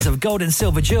of gold and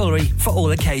silver jewellery for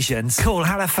all occasions. Call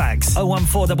Halifax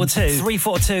 01422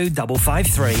 342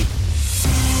 553.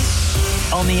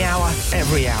 On the hour,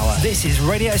 every hour. This is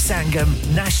Radio Sangam,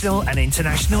 national and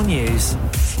international news.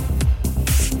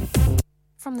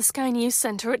 From the Sky News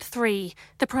Centre at 3,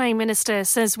 the Prime Minister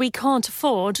says we can't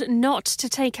afford not to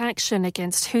take action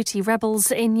against Houthi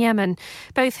rebels in Yemen.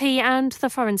 Both he and the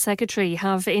Foreign Secretary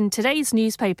have, in today's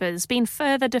newspapers, been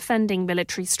further defending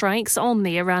military strikes on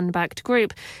the Iran-backed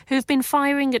group, who've been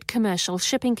firing at commercial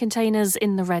shipping containers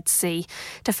in the Red Sea.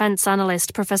 Defence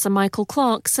analyst Professor Michael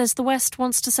Clark says the West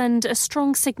wants to send a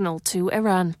strong signal to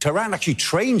Iran. Tehran actually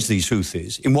trains these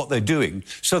Houthis in what they're doing,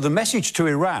 so the message to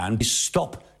Iran is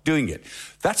stop doing it.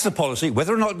 That's the policy.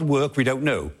 Whether or not it will work, we don't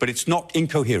know, but it's not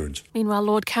incoherent. Meanwhile,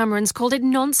 Lord Cameron's called it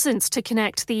nonsense to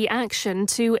connect the action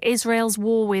to Israel's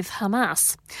war with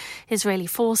Hamas. Israeli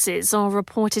forces are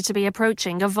reported to be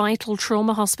approaching a vital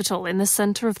trauma hospital in the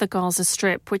centre of the Gaza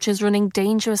Strip, which is running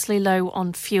dangerously low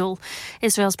on fuel.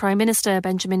 Israel's Prime Minister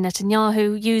Benjamin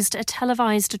Netanyahu used a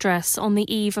televised address on the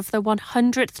eve of the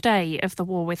 100th day of the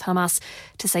war with Hamas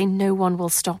to say no one will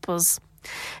stop us.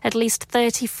 At least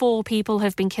 34 people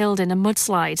have been killed in a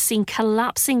mudslide seen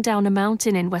collapsing down a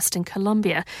mountain in Western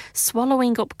Colombia,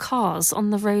 swallowing up cars on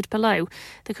the road below.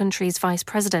 The country's vice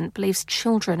president believes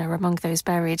children are among those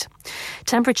buried.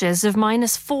 Temperatures of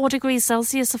 -4 degrees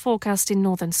Celsius are forecast in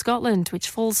northern Scotland, which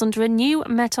falls under a new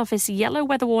Met Office yellow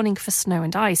weather warning for snow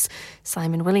and ice.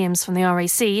 Simon Williams from the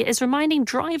RAC is reminding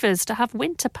drivers to have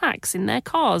winter packs in their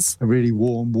cars. A really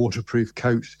warm, waterproof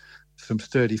coat, some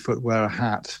sturdy footwear, a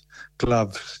hat,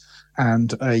 gloves,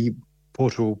 and a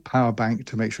portable power bank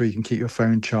to make sure you can keep your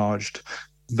phone charged.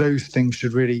 Those things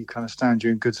should really kind of stand you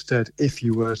in good stead if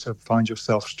you were to find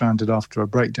yourself stranded after a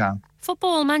breakdown.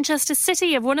 Football, Manchester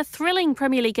City have won a thrilling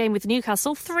Premier League game with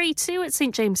Newcastle 3-2 at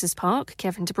St James's Park.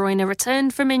 Kevin De Bruyne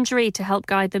returned from injury to help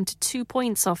guide them to 2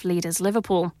 points off leaders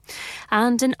Liverpool.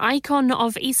 And an icon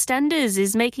of EastEnders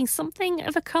is making something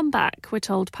of a comeback. We're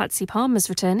told Patsy Palmer's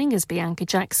returning as Bianca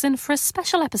Jackson for a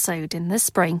special episode in the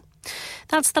spring.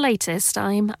 That's the latest.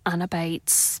 I'm Anna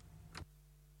Bates.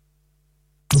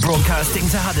 Broadcasting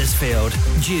to Huddersfield,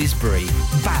 Dewsbury,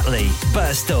 Batley,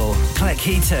 Birstall,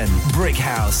 Cleckheaton,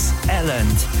 Brickhouse,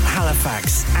 Elland,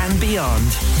 Halifax and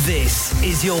beyond. This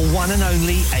is your one and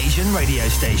only Asian radio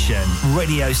station.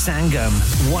 Radio Sangam,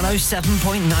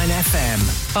 107.9 FM.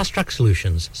 Fast Track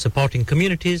Solutions, supporting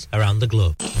communities around the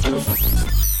globe.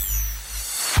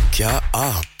 क्या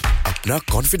आप अपना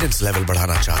confidence level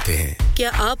बढ़ाना चाहते हैं? क्या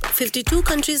आप 52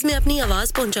 countries में अपनी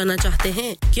आवाज पहुंचाना चाहते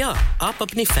हैं? क्या आप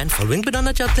अपनी फैन फॉलोइंग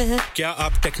बनाना चाहते हैं? क्या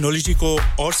आप टेक्नोलॉजी को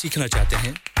और सीखना चाहते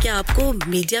हैं? क्या आपको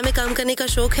मीडिया में काम करने का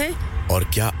शौक है? और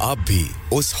क्या आप भी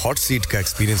उस हॉट सीट का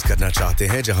एक्सपीरियंस करना चाहते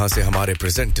हैं जहां से हमारे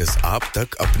प्रेजेंटर्स आप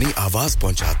तक अपनी आवाज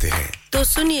पहुंचाते हैं? तो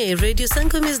सुनिए, Radio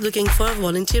Sangam is looking for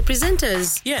volunteer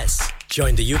presenters. Yes,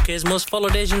 join the UK's most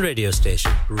followed Asian radio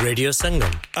station, Radio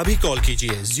Sangam. अभी कॉल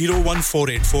कीजिए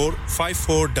 01484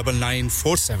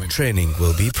 549947. Training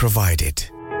will be provided.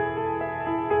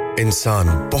 इंसान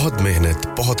बहुत मेहनत,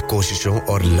 बहुत कोशिशों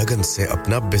और लगन से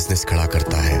अपना बिजनेस खड़ा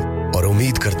करता है और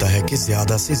उम्मीद करता है कि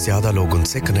ज्यादा से ज्यादा लोग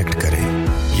उनसे कनेक्ट करें।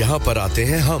 यहाँ पर आते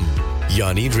हैं हम,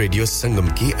 यानी रेडियो संगम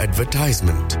की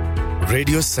एडवर्टाइजमेंट।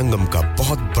 रेडियो संगम का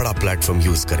बहुत बड़ा प्लेटफॉर्म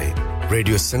यूज करें।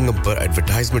 रेडियो संगम पर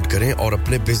एडवर्टाइजमेंट करें और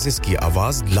अपने बिजनेस की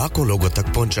आवाज लाखों लोगों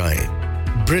तक पहुंचाएं।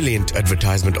 Brilliant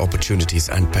advertisement opportunities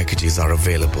and packages are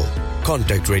available.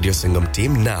 Contact Radio Sangam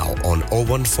team now on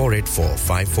 01484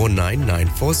 549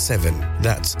 947.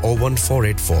 That's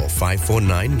 01484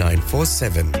 549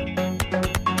 947.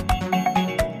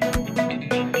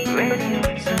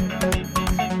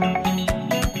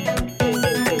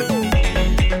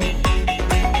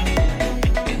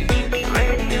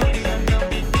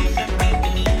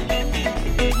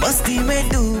 मस्ती में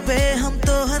डूबे हम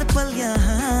तो हर पल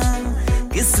यहाँ,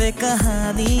 किस्से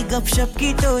कहानी गपशप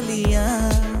की टोलियां,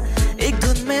 एक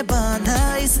धुन में बांधा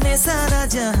इसने सारा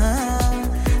जहां,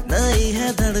 नई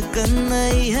है धड़कन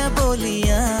नई है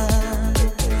बोलियां,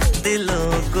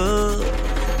 दिलों को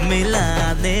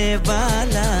मिलाने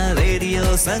वाला रेडियो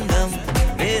संगम,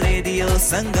 ये रेडियो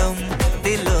संगम,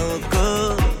 दिलों को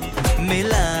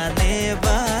मिलाने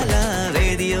वाला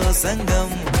रेडियो संगम,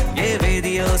 ये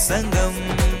radio Sangam,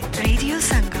 radio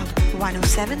Sangam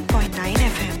 107.9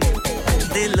 FM,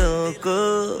 दिलों को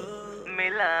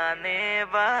मिलाने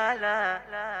वाला।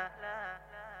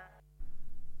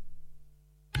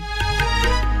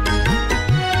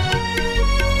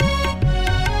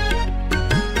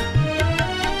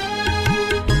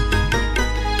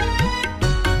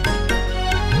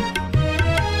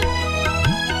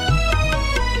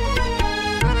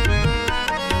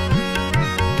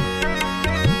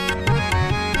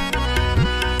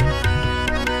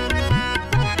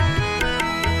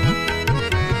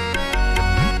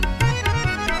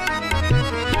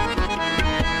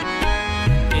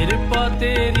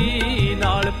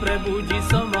 प्रभु जी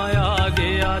समाया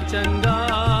गया चंगा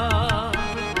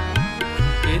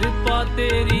किरपा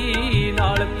तेरी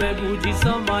नाल प्रभु जी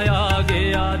समाया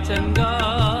गया चंगा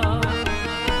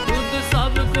खुद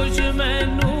सब कुछ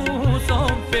मैनू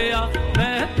सौंपिया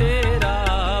मैं तेरा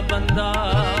बंदा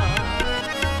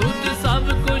खुद सब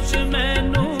कुछ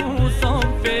मैनू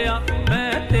सौंपिया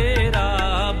मैं तेरा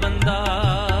बंदा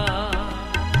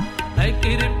है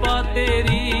किरपा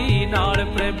तेरी नाल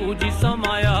प्रभु जी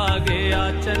समाया गया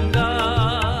चंगा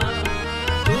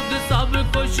खुद सब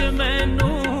कुछ मैनू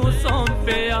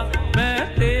सौंपिया मैं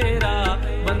तेरा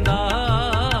बंदा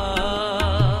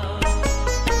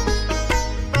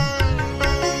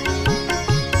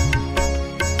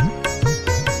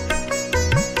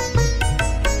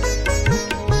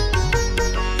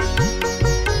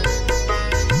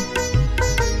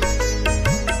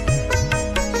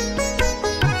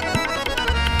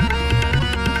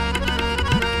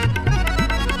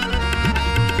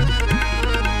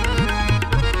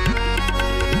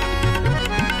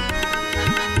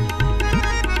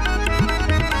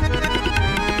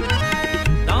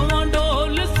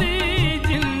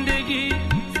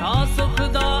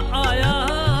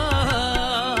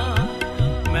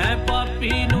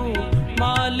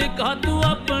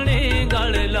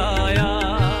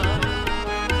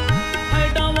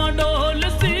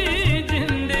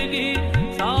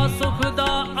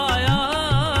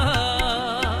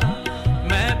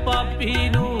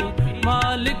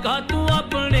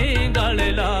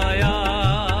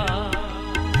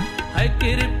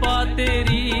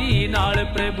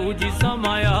प्रभु जी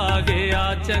समाया गया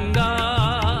चंगा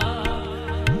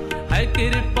है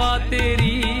किरपा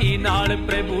तेरी नाल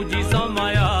प्रभु जी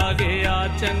समाया गया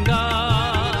चंगा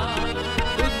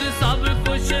खुद सब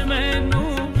कुछ मैनू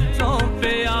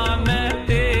सौंपिया मैं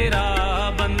तेरा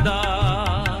बंदा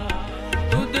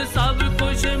खुद सब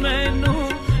कुछ मैनू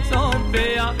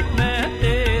सौंपिया मैं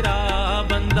तेरा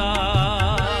बंदा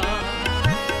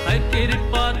है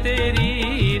किरपा तेरी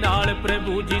नाल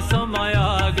प्रभु जी समाया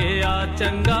गया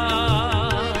चंगा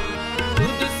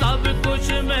खुद सब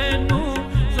कुछ मैनू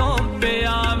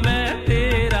सौंपिया मैं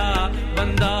तेरा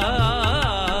बंदा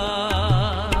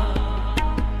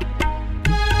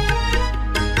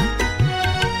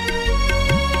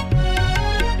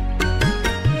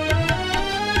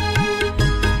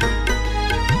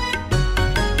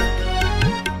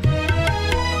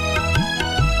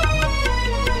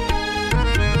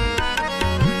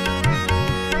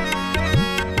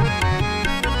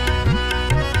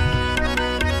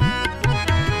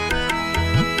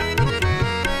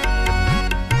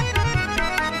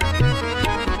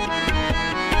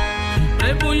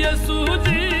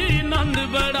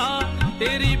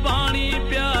तेरी बाणी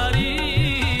प्यारी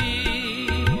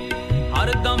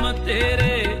हरदम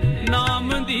तेरे नाम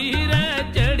दी रे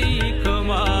चढ़ी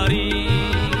खुमारी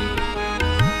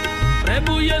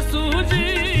प्रभु यीशु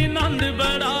जी नंद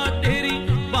बड़ा तेरी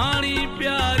बाणी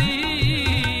प्यारी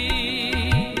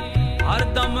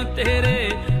हरदम तेरे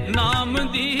नाम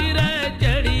दी रे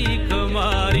चढ़ी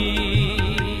खुमारी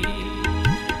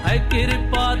है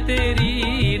किरपा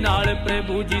तेरी नाल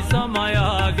प्रभु जी समाया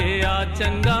गया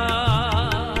चंगा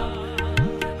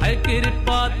है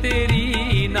किरपा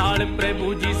तेरी नाल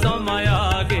प्रभु जी समाया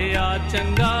गया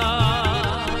चंगा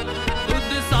खुद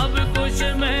सब कुछ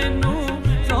मैनू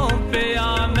सौंपिया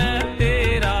मैं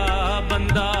तेरा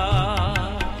बंदा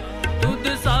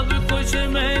खुद सब कुछ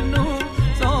मैनू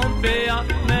सौंपिया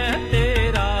मैं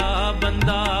तेरा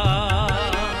बंदा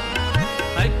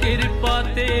है किरपा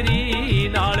तेरी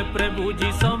नाल प्रभु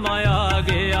जी समाया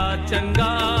गया चंगा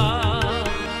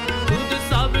खुद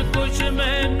सब कुछ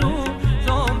मैनू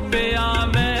सौंपिया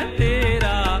मैं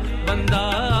तेरा बंदा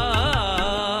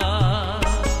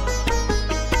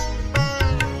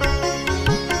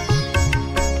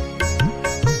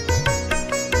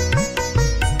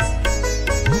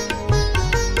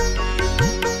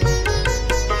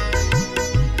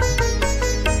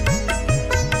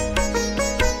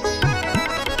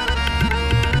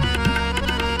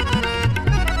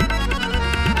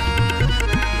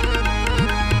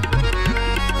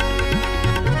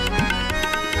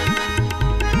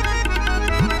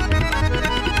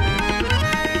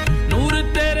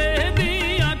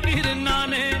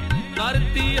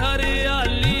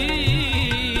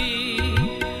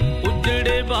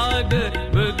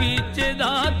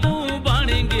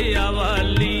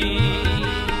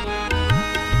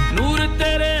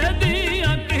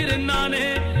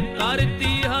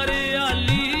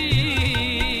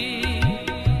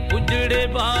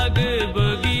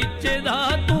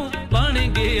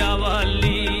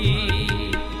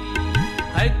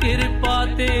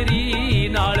तेरी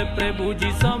नाल प्रभु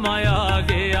जी समाया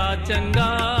गया चंगा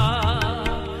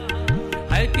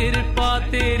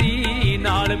तेरी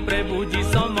नाल प्रभु जी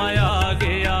समाया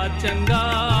गया चंगा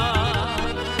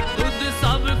खुद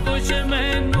सब कुछ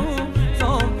मैनू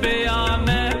सौंपिया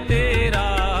मैं तेरा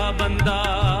बंदा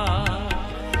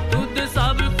खुद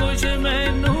सब कुछ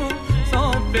मैनू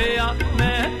सौंपिया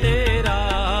मैं तेरा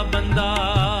बंदा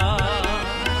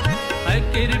है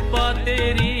कृपा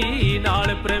तेरी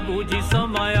नाल प्रभु जी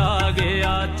समाया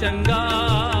गया चंगा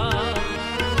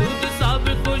खुद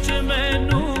सब कुछ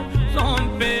मैनू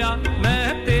सौंपिया मैं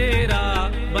तेरा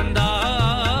बंदा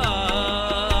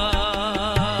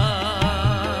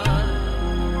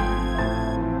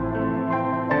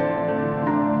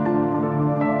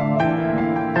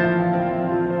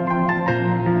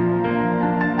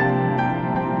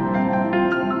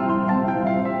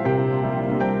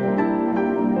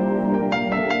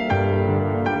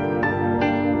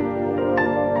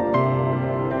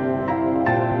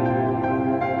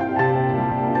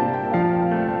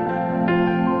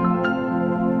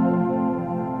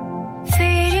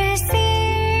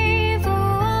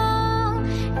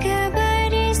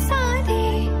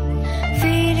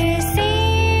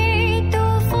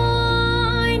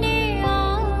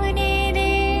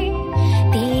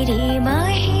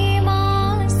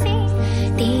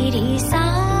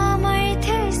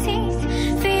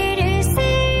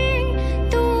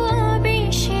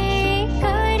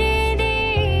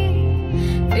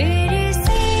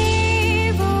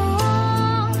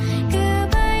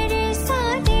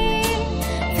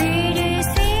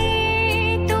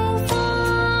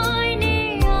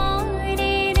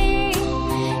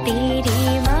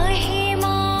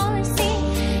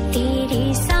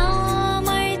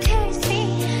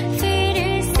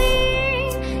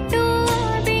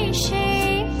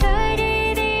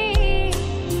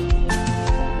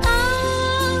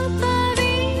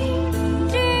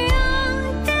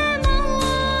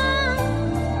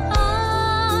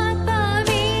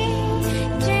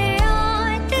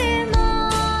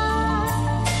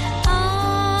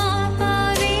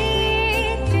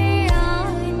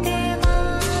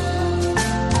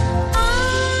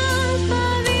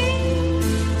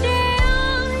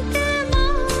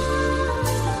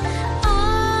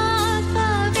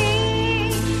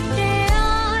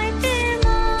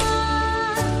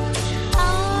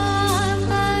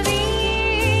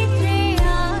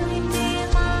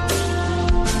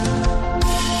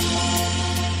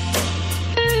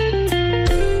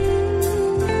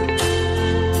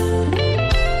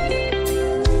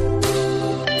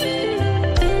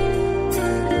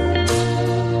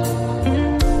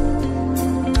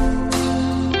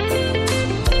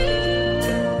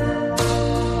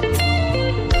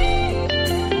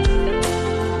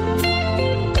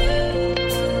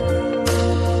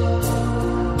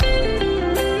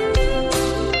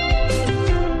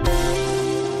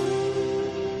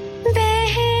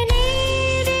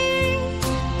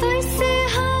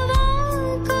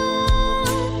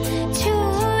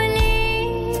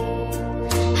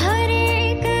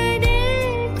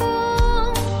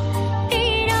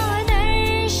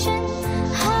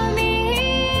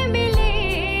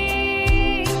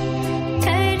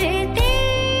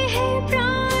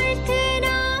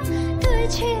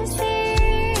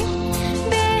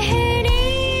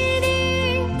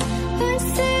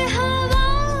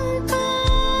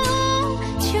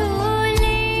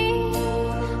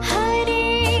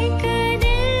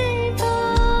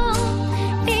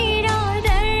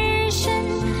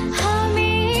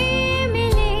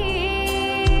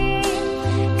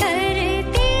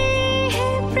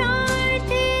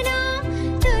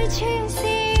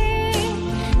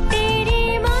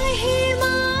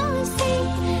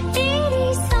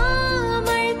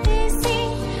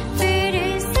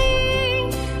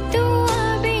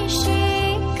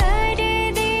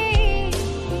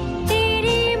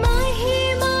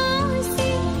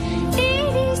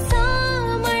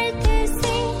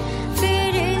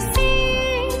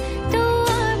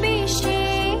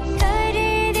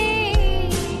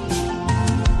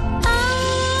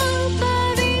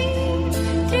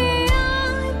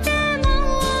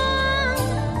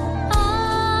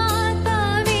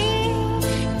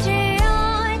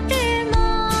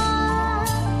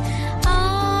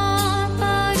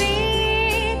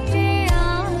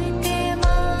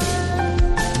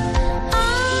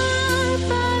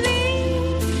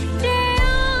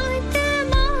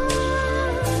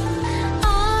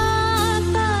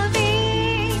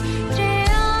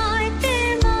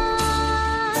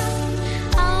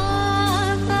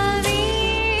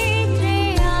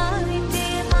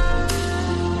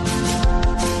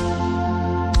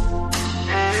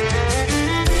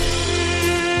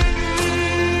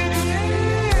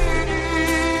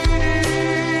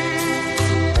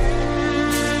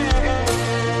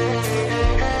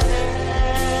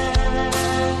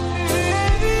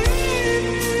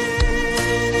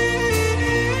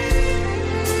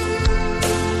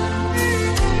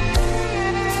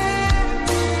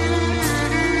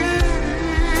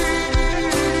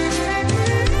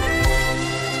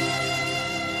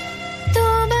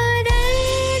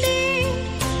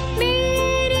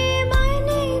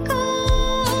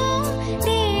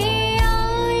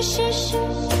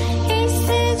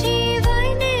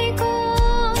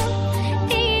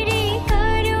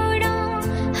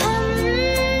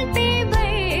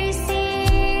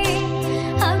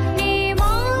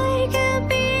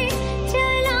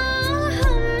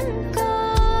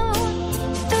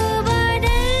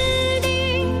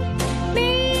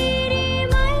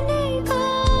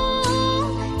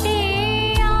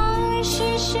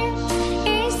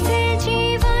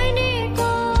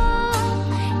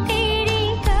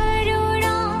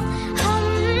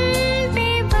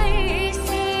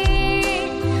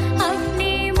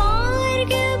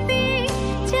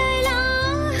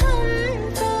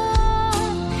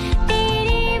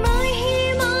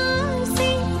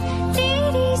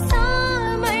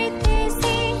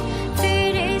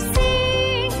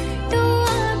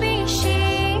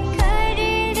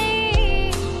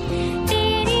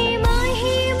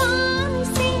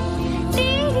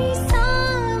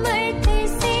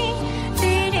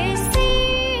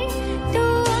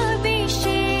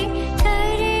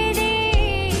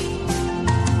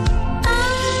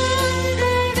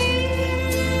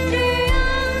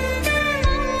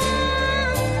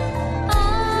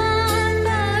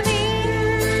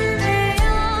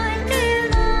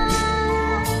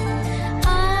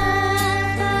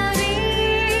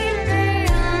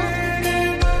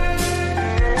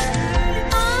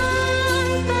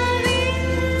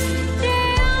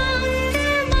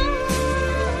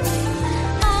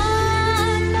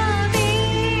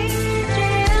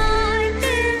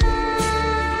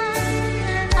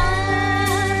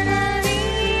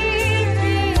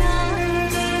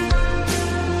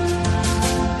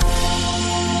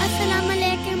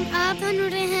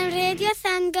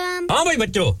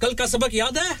बच्चों कल का सबक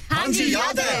याद है हां जी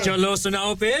याद है चलो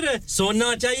सुनाओ फिर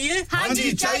सोना चाहिए हां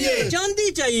जी चाहिए चांदी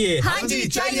चाहिए हां जी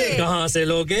चाहिए कहां से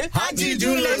लोगे हाजी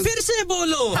जूलर्स फिर से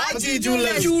बोलो हाजी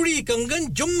जूलर्स चूड़ी कंगन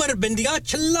झुमर बिंदिया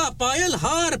छल्ला पायल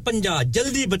हार पंजा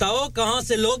जल्दी बताओ कहां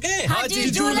से लोगे हाजी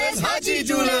जूलर्स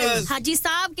हाजी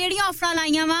साहब केड़ी ऑफर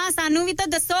लाईया वा सानू भी तो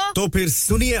दसो तो फिर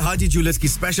सुनिए हाजी जूलर्स की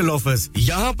स्पेशल ऑफर्स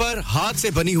यहां पर हाथ से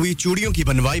बनी हुई चूड़ियों की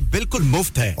बनवाई बिल्कुल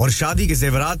मुफ्त है और शादी के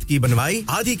ज़ेवरात की बनवाई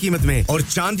आधी कीमत में और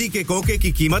चांदी के कोके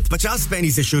की कीमत 50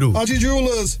 पैसे से शुरू Haji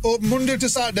Jewellers open Monday to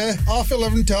Saturday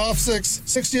 11:30 to 6:30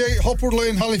 68 Hopwood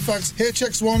Lane Halifax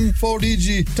HX1 4DG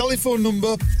telephone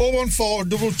number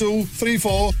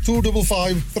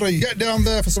 01422342553 get down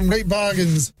there for some great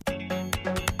bargains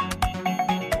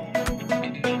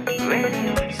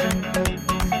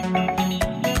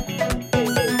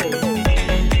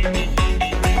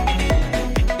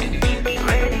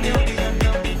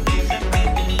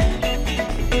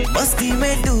मस्ती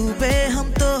में डूबे हम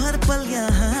तो हर पल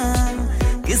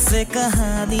यहाँ किस्से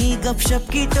कहानी गपशप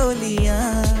की टोलियाँ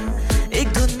एक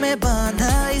धुन में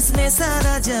बांधा इसने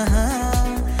सारा जहां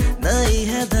नई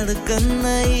है धड़कन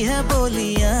नई है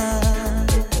बोलियाँ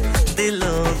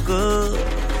दिलों को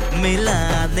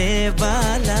मिलाने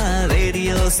वाला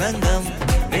रेडियो संगम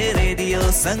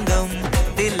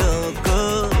दिलों को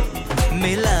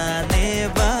मिलाने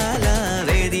वाला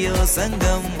रेडियो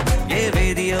संगम ये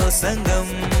रेडियो संगम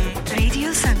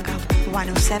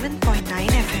 107.9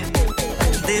 FM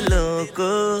दिलों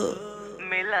को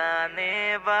मिलाने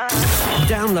वाला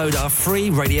Download our free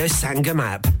Radio Sangam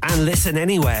app and listen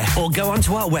anywhere or go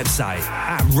onto our website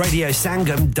at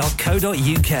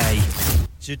radiosangam.co.uk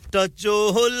चिट्टा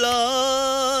चोला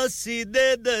सीधे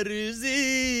दर्जी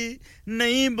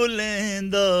नहीं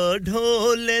बुलेंदा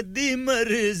ढोले दी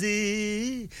मर्जी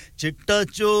चिट्टा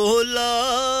चोला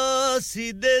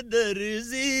सीधे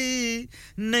दर्जी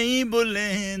नहीं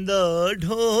बुलेंदा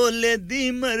ढोले दी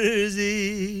मर्जी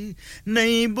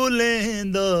नहीं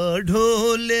बुलेंदा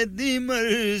ढोले दी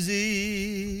मर्जी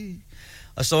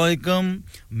अस्सलाम वालेकुम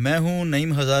मैं हूं नईम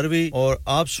हजारवी और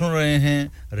आप सुन रहे हैं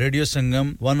रेडियो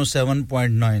संगम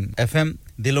 107.9 एफएम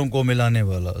दिलों को मिलाने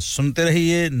वाला सुनते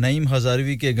रहिए नईम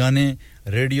हजारवी के गाने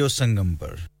रेडियो संगम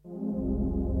पर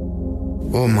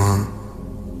ओ मां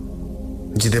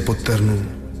जिदे पुत्तर नु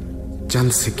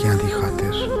चंद सिक्कियां दी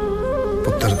खातिर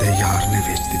पुत्तर दे यार ने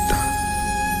बेच दिता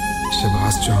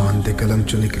शहबाज चौहान दे कलम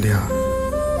चो निकलिया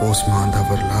उस मां दा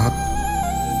वरलाप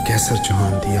कैसर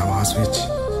चौहान दी आवाज विच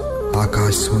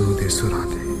आकाश सोनू दे सुरां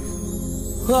दे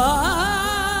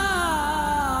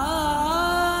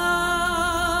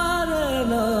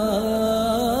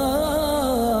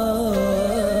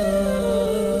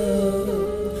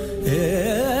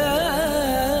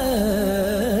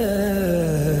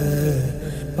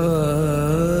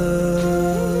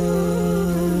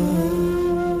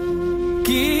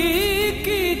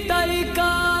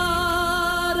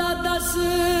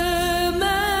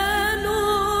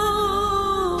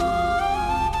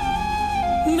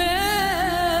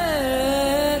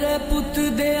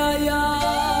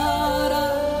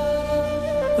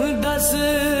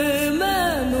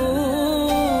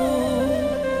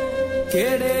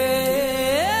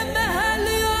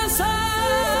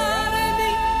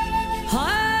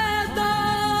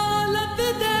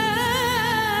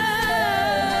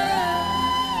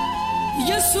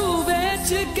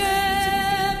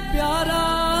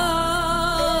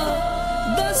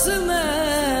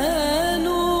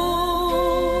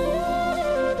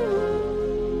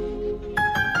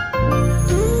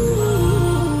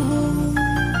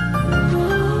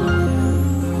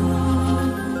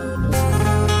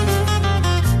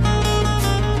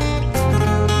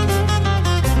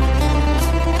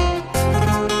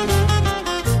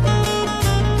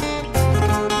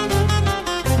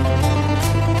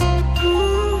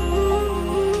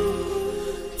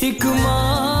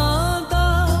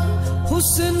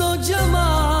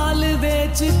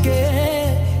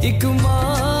एक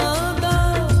मां दा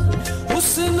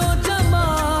हुस्न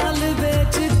जमाल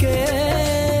बेच के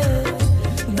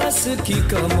दस की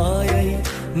कमाई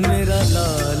मेरा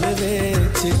लाल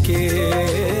बेच के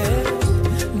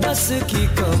दस की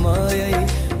कमाई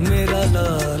मेरा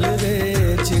लाल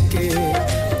बेच के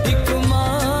एक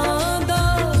मां दा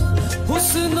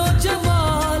हुस्न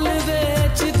जमाल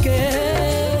बेच के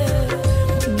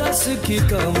दस की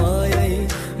कमाई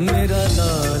मेरा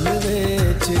लाल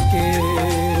बेच के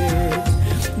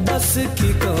दस की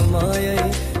कमाई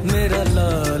मेरा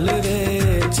लाल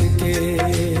बेच के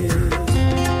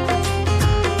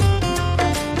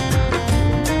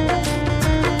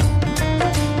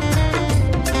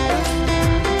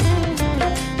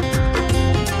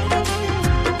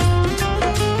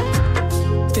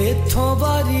तेथों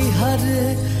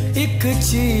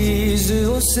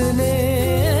उसने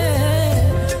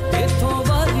इथों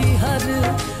वाली हर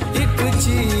एक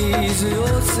चीज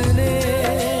उसने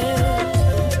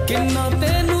किन्ना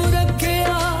तेनू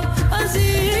रखिया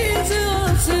अजीज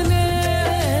उसने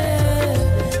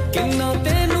किन्ना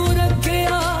तेनू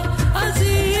रखिया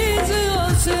अजीज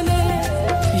उसने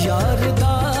यार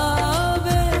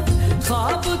दावे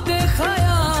ख्वाब ते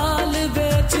ख्याल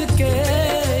बेच के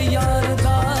यार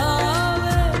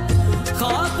दावे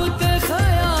ख्वाब ते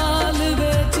ख्याल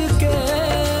बेच के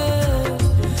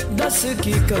दस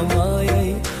की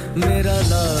कमाई मेरा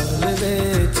लाल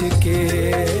बेच के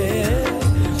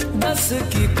दस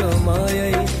की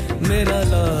कमाई मेरा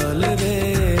लाल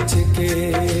बेच के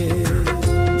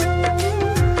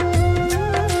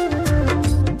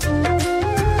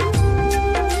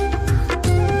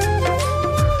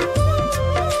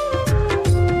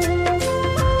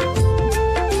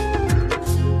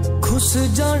खुश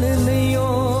जान नहीं हो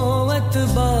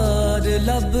एतबार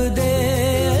लब दे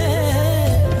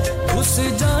खुश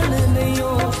जान नहीं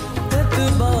हो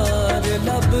एतबार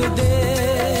लब दे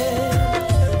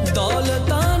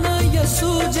दौलता न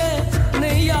यसू जे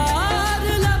नहीं यार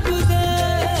लब दे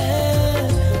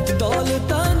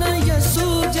दौलता न यसू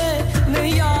जे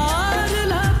नहीं यार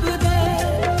लब दे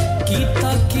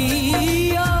कीता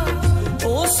किया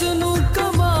उस नु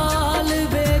कमाल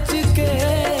बेच के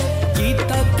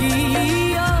कीता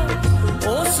किया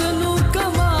उस नु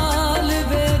कमाल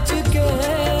बेच के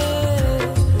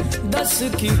दस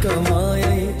की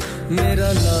कमाई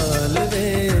मेरा लाल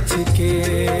बेच के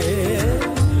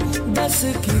दस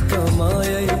की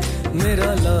कमाई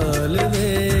मेरा लाल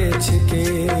बेच के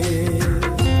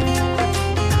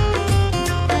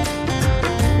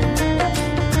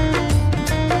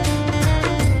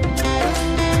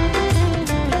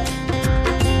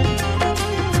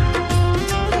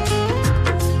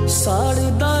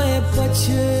साड़दा है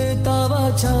पछतावा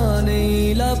छाने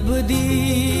लभदी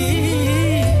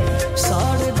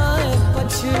साड़दा है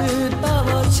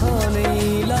पछतावा छाने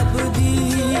लभदी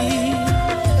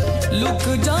लुक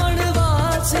जान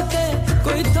वास्ते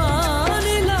कोई थान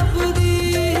लभदी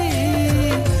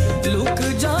लुक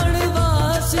जान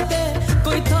वास्ते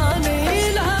कोई थान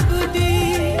लभदी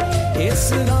इस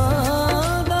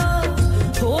रादा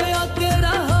होया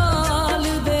तेरा हाल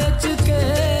बेच के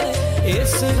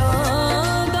इस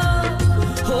रादा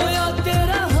होया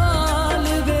तेरा हाल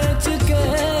बेच के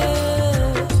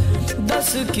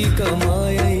दस की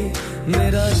कमाई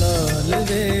मेरा लाल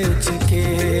बेच के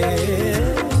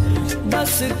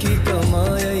दस की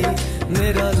कमाई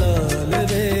मेरा लाल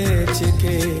बेच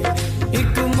के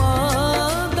एक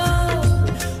मादा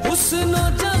हुस्नो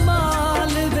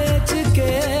जमाल बेच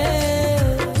के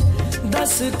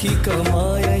दस की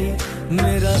कमाई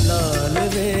मेरा लाल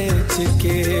बेच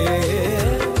के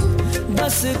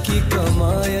दस की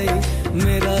कमाई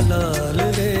मेरा लाल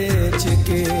बेच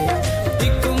के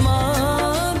एक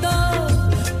मादा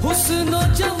हुस्नो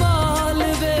जमाल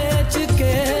बेच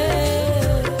के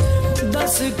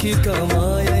दस की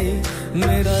कमाई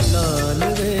मेरा लाल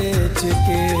बेच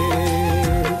के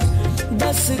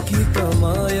दस की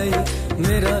कमाई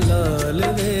मेरा लाल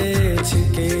बेच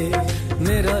के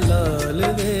मेरा लाल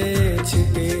बेच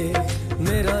के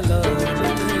मेरा लाल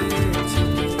बेच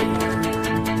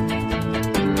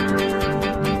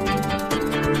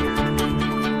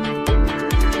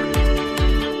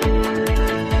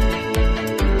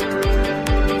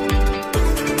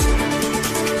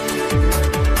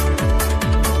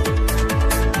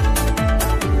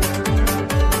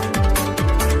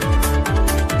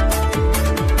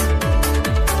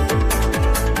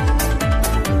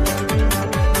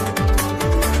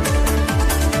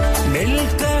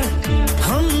मिलकर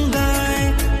हम गाएं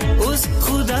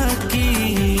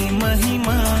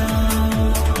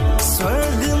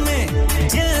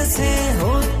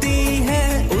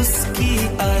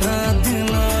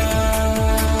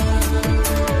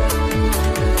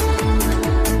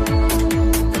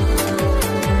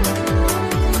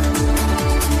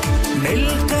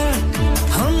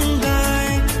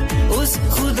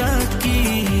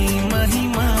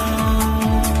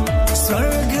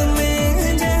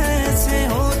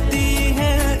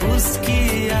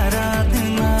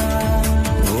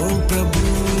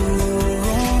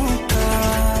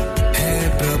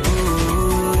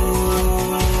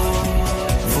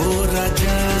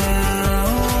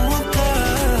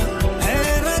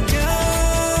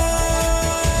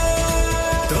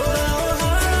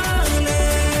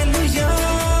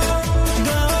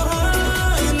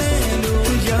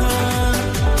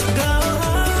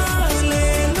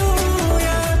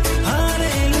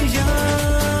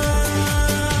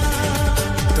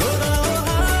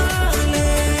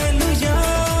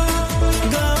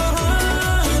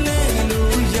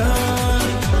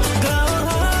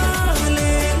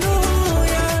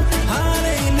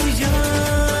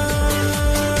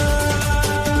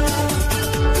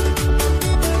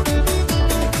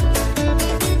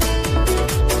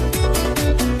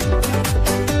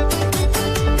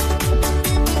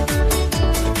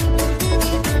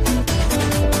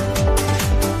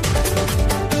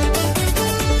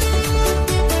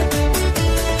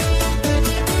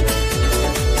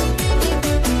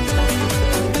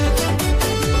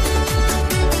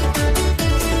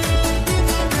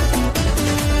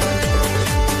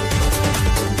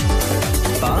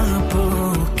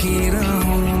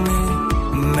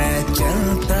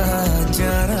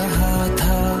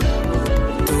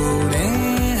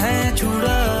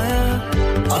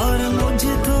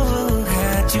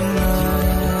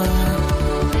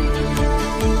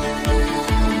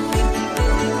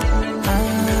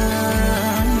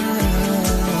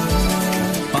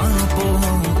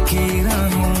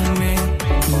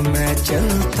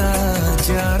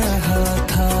जा रहा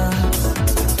था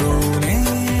तूने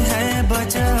है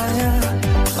बचाया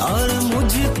और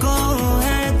मुझको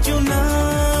है चुना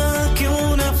क्यों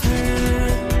न फिर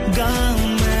गाऊं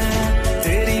मैं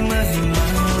तेरी महिमा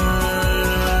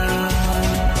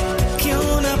क्यों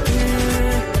न फिर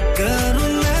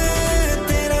करूं मैं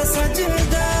तेरा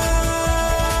सजदा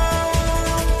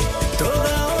तो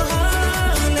गाओ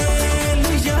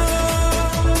हालेलुया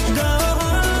गाओ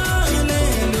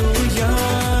हालेलुया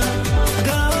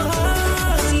गाओ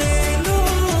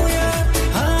हालेलुया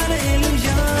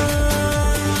हालेलुया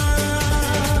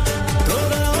तो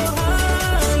गाओ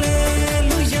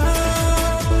हालेलुया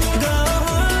गाओ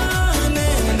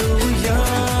हालेलुया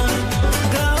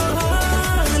गाओ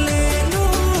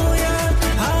हालेलुया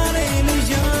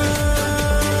हालेलुया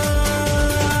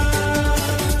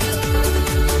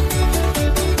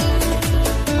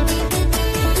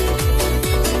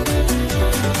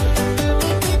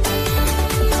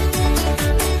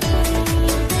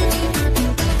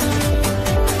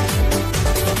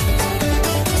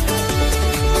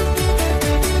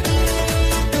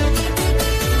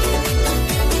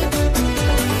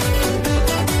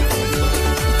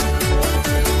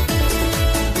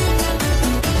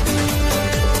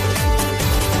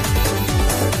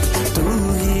तू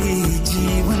ही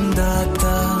जीवन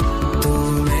दाता तू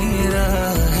मेरा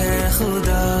है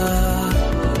खुदा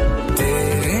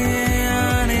तेरे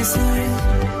आने से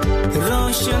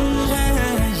रोशन है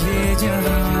ये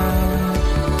जहां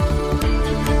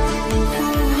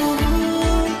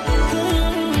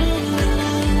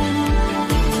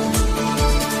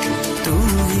तू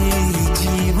ही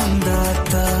जीवन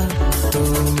दाता तू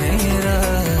मेरा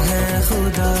है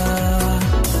खुदा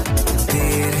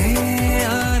तेरे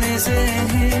आने से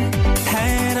है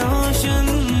रोशन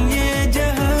ये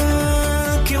जहां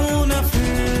क्यों न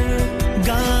फिर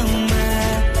गाऊं मैं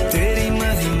तेरी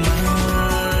महिमा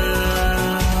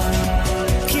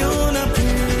क्यों न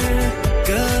फिर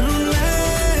करूं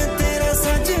मैं तेरा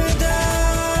सजदा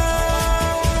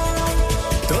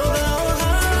तो गाओ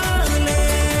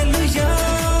हालेलुया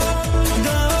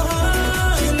गाओ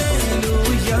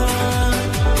हालेलुया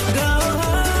गाओ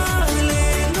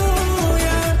हालेलुया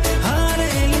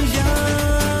हालेलुया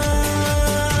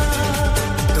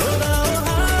तो गाओ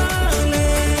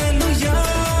हालेलुया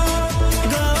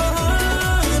गाओ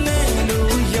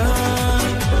हालेलुया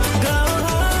गाओ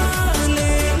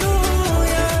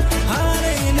हालेलुया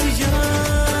हालेलुया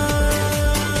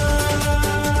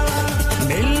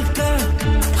मिलकर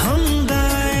हम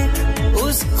गाए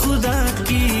उस खुदा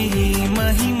की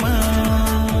महिमा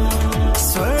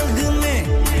स्वर्ग में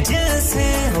जैसे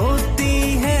होती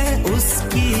है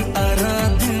उसकी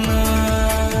आराधना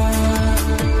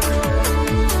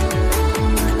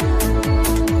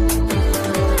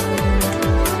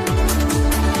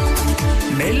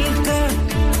मिलकर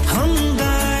हम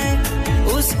गाए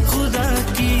उस खुदा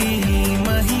की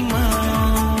महिमा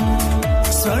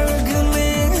स्वर्ग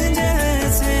में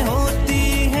जैसे होती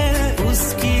है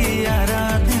उसकी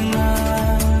आराधना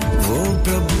वो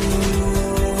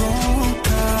प्रभुओं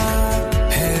का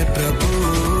है प्रभु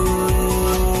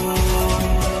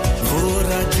वो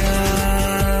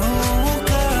राजाओं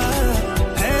का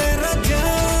है राजा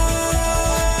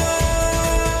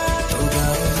तो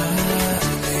गाओ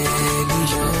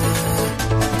हालेलुया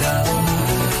गाओ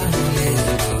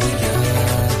हालेलुया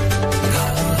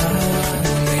गाओ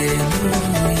हालेलुया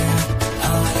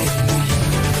हालेलुया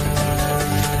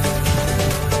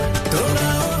तो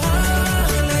गाओ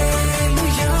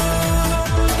हालेलुया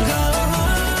गाओ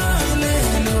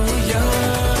हालेलुया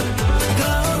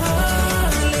गाओ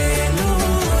हालेलुया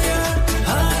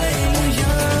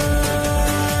हालेलुया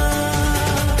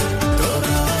तो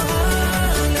गाओ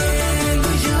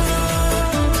हालेलुया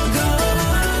गाओ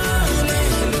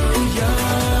हालेलुया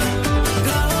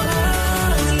गाओ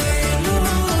हालेलुया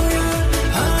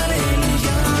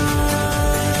हालेलुया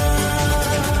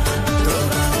तो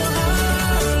गाओ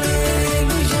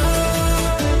हालेलुया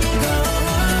गाओ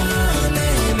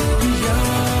हालेलुया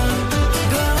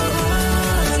गाओ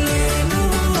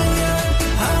hallelujah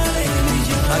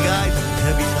hallelujah Hi guys, this is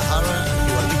Herbie Sahara.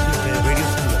 You are listening to Radio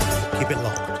Sangam. Keep it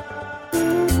locked.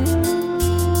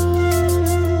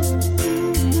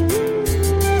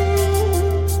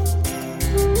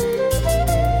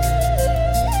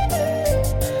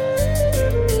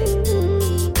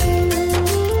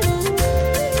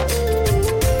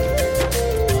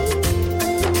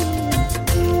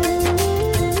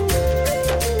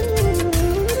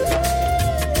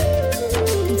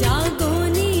 जागो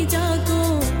नी जागो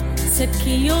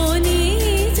सखियों नी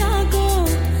जागो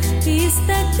इस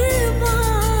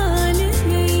तकवान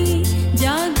में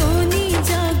जागो नी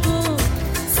जागो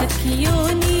सखियों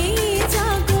नी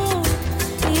जागो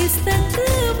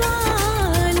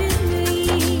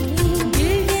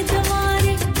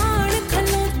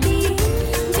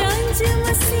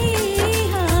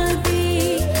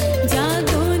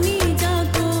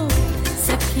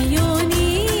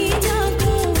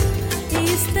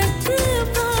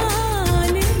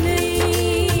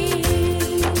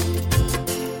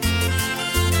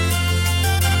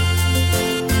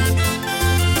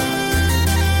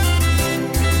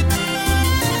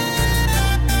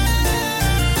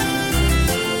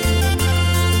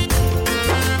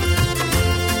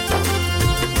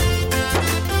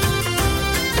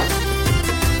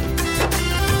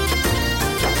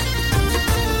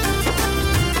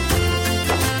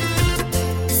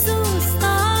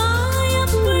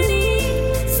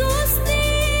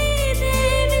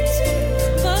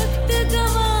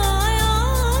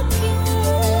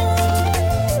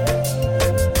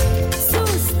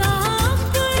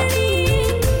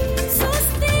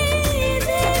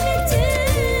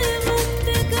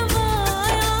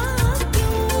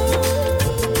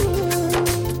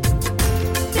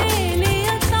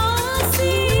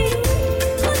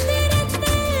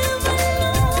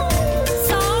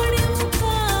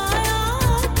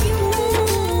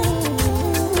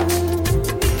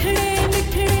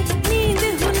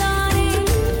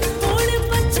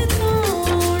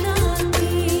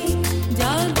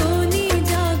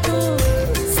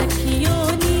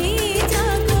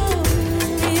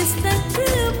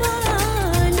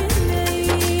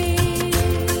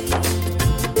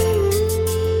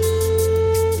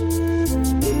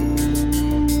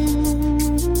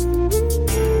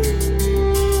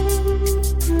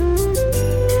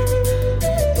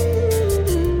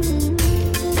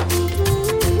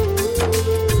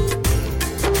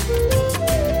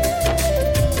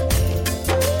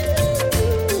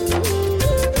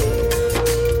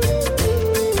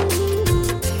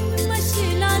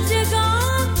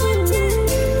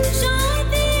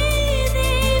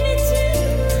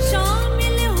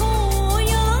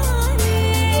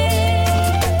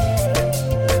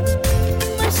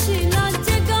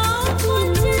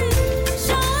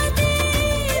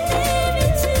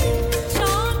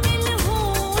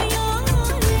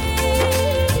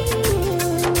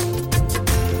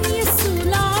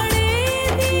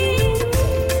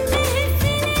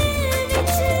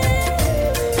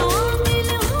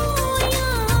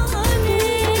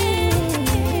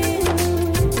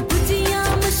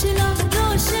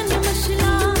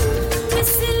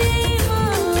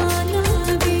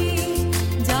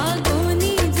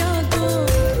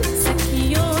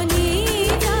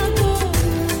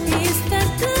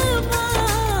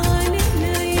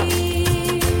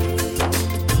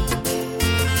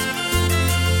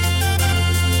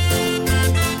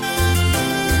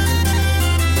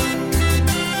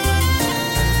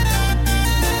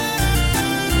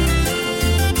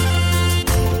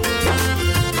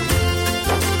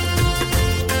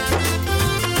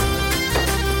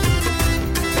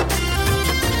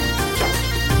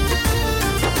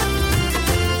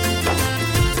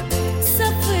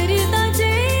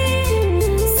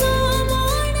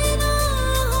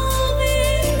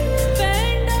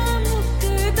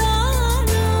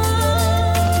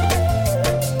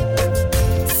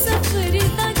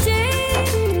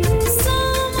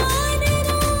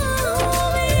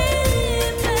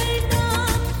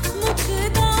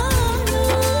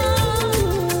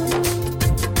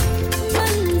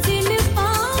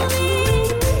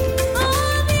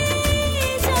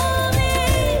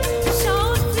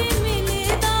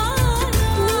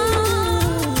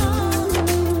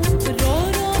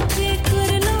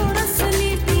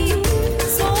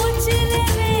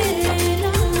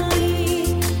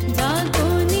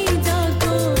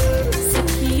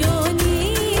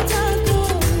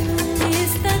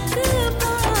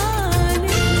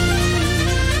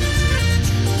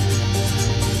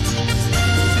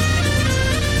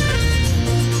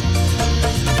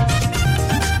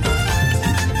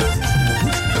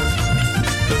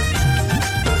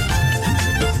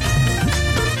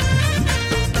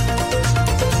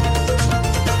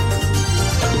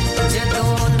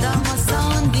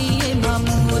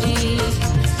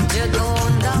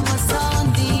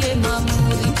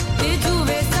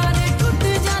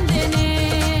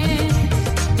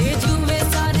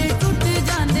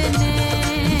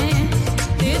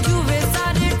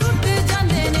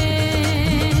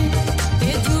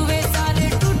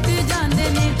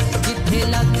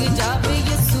ਜਾਵੇ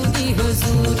ਯਿਸੂ ਦੀ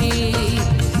ਹਜ਼ੂਰੀ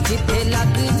ਜਿੱਥੇ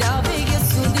ਲੱਗ ਜਾਵੇ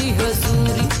ਯਿਸੂ ਦੀ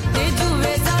ਹਜ਼ੂਰੀ ਤੇ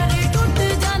ਜੂਵੇ ਸਾਰੇ ਟੁੱਟ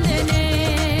ਜਾਂਦੇ ਨੇ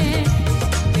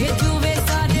ਤੇ ਜੂਵੇ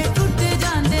ਸਾਰੇ ਟੁੱਟ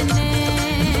ਜਾਂਦੇ ਨੇ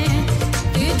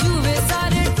ਤੇ ਜੂਵੇ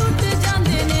ਸਾਰੇ ਟੁੱਟ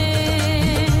ਜਾਂਦੇ ਨੇ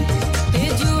ਤੇ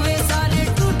ਜੂਵੇ ਸਾਰੇ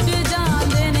ਟੁੱਟ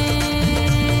ਜਾਂਦੇ ਨੇ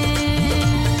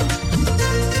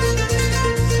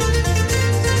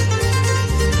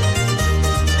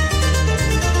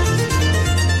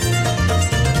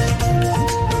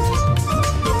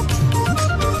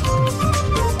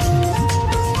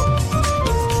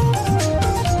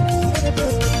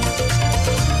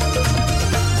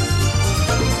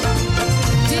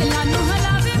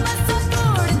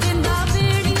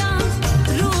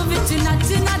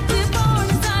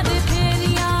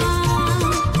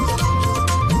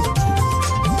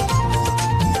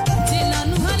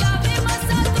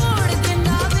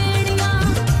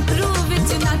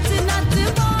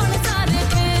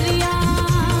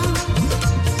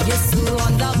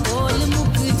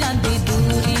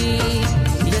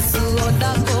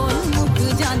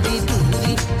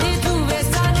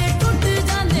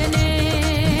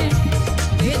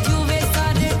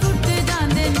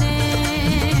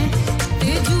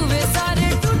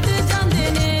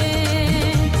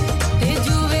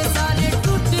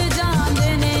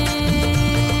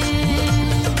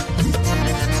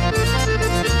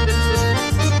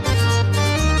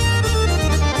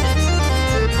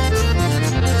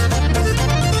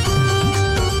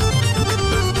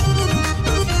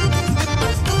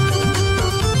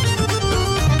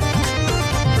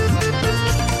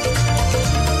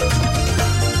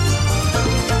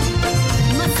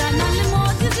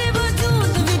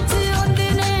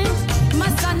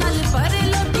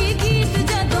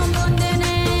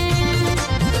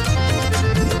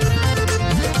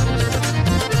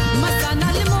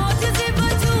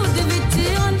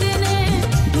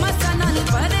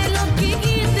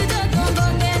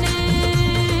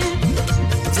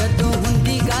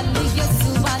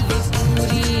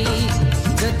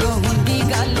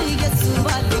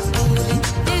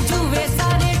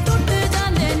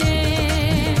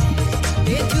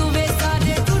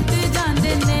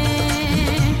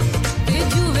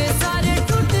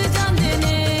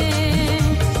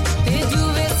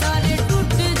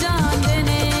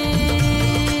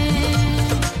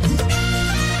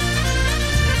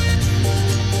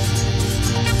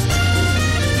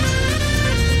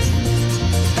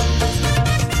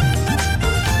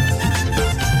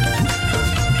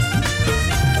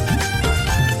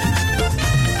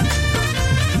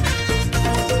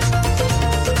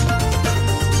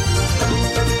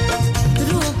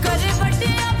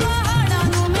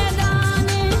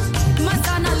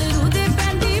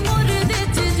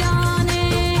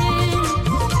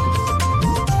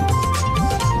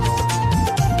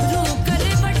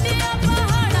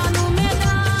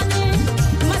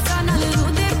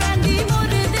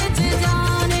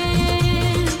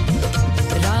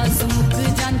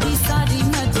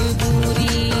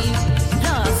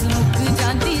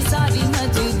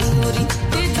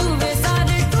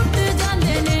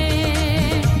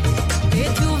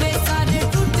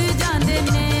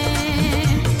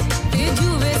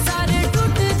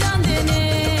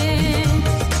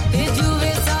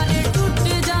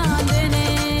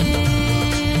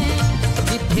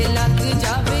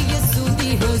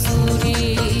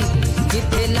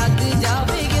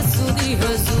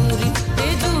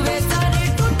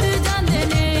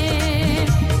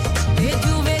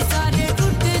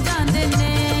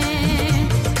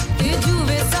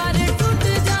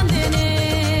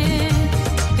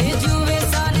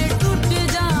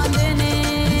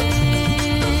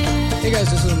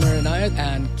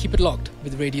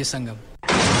Radio Sangam.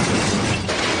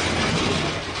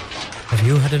 Have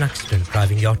you had an accident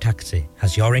driving your taxi?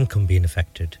 Has your income been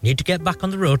affected? Need to get back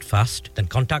on the road fast? Then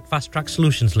contact Fast Track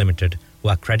Solutions Limited, who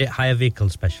are credit hire vehicle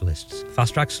specialists.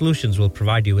 Fast Track Solutions will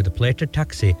provide you with a plated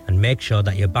taxi and make sure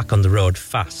that you're back on the road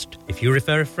fast. If you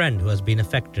refer a friend who has been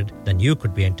affected, then you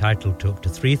could be entitled to up to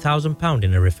 £3,000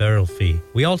 in a referral fee.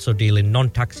 We also deal in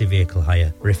non-taxi vehicle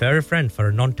hire. Refer a friend for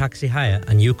a non-taxi hire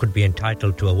and you could be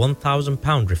entitled to a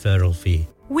 £1,000 referral fee.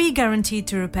 We guarantee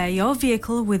to repair your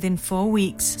vehicle within 4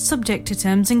 weeks, subject to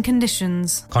terms and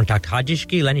conditions. Contact Haji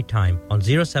Shkil anytime on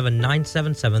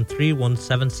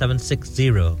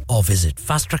 07977317760 or visit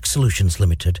Fast Track Solutions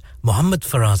Limited, Mohammed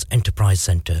Faraz Enterprise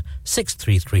Centre,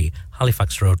 633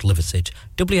 Halifax Road, Liversedge,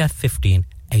 WF15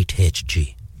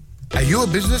 8HG. Are you a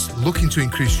business looking to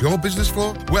increase your business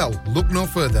flow? Well, look no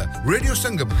further. Radio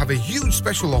Sangam have a huge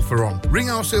special offer on. Ring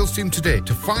our sales team today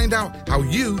to find out how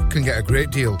you can get a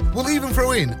great deal. We'll even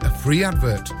throw in a free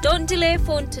advert. Don't delay,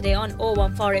 phone today on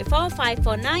 01484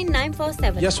 549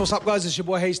 947. Yes, what's up guys? It's your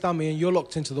boy Hayes Dummy and you're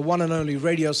locked into the one and only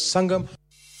Radio Sangam.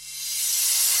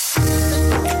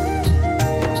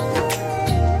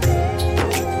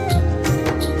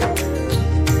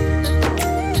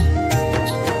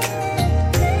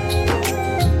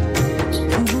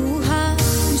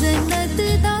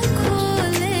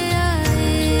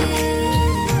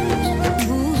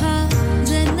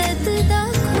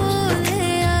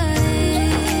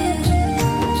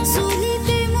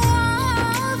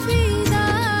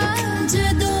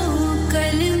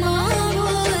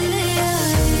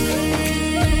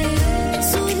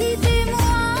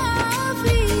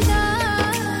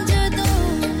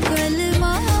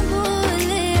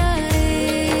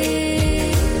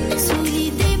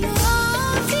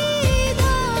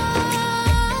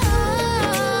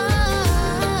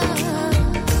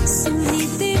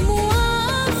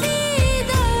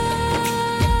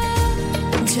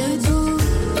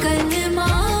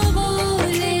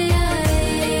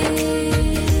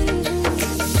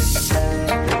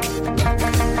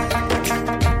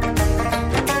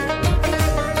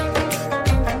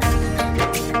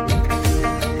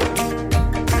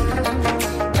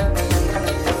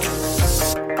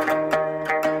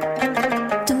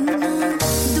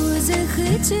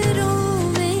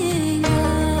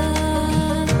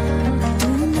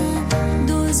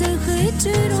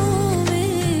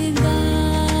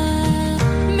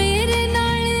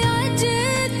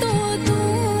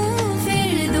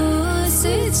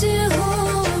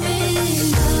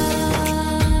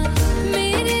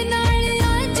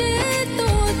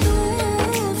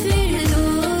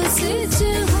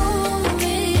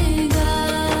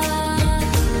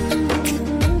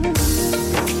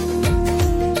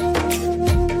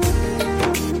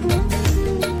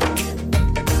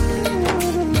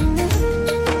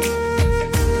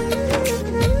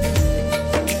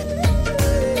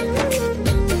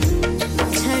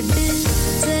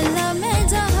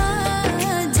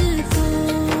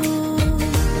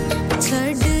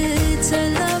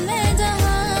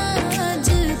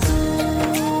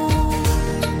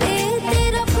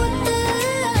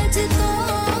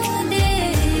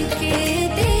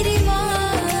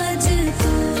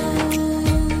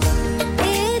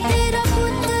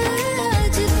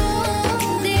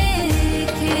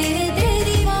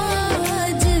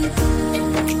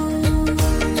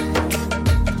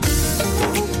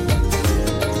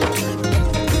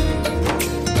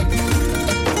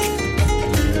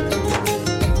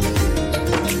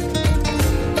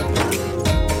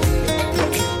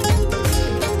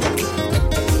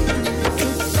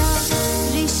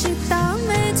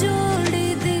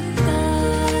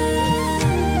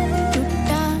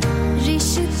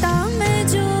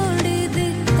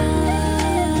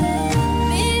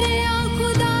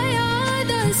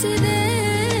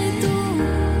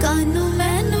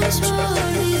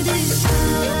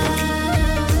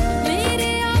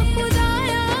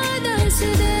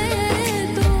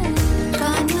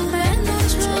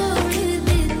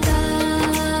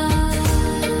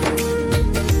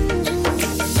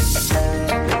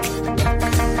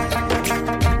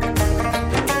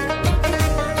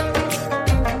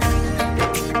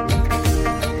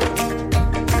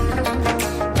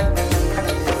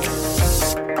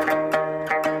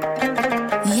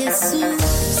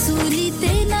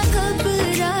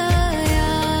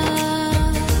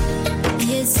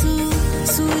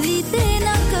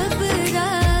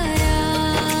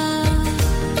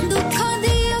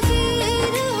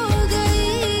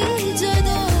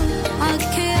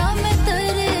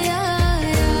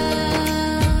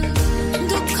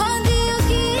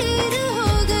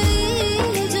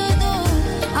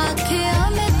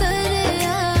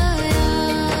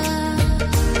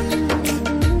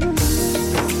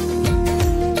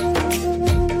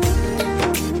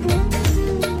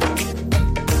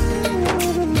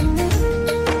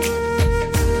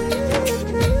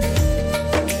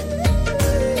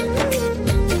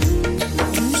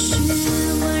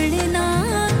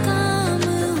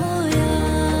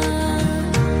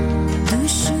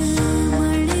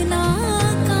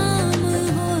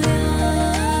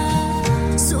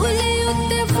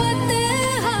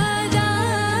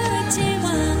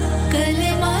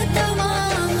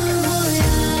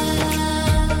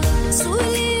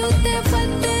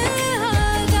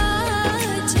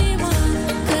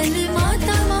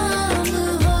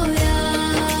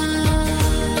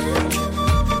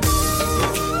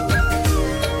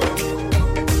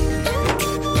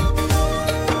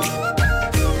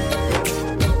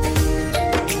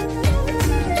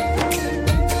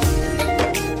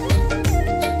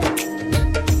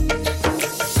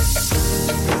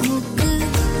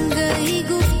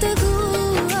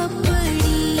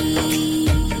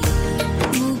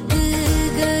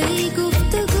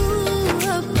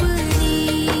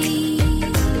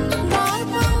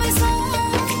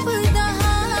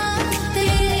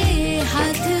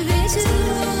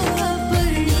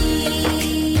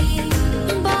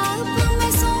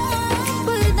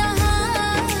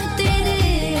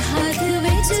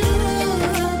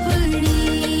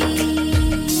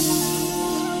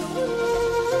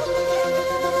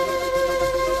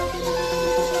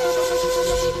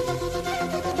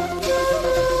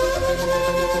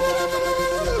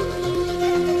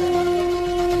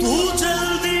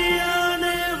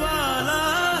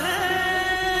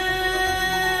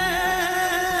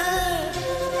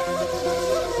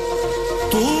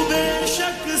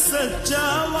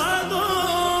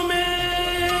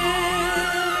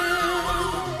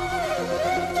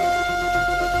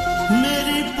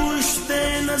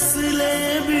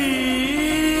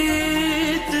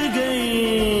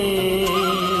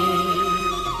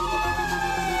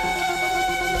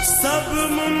 सब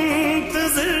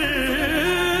मुंतज़िर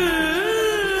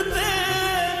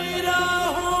तेरी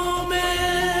राहों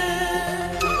में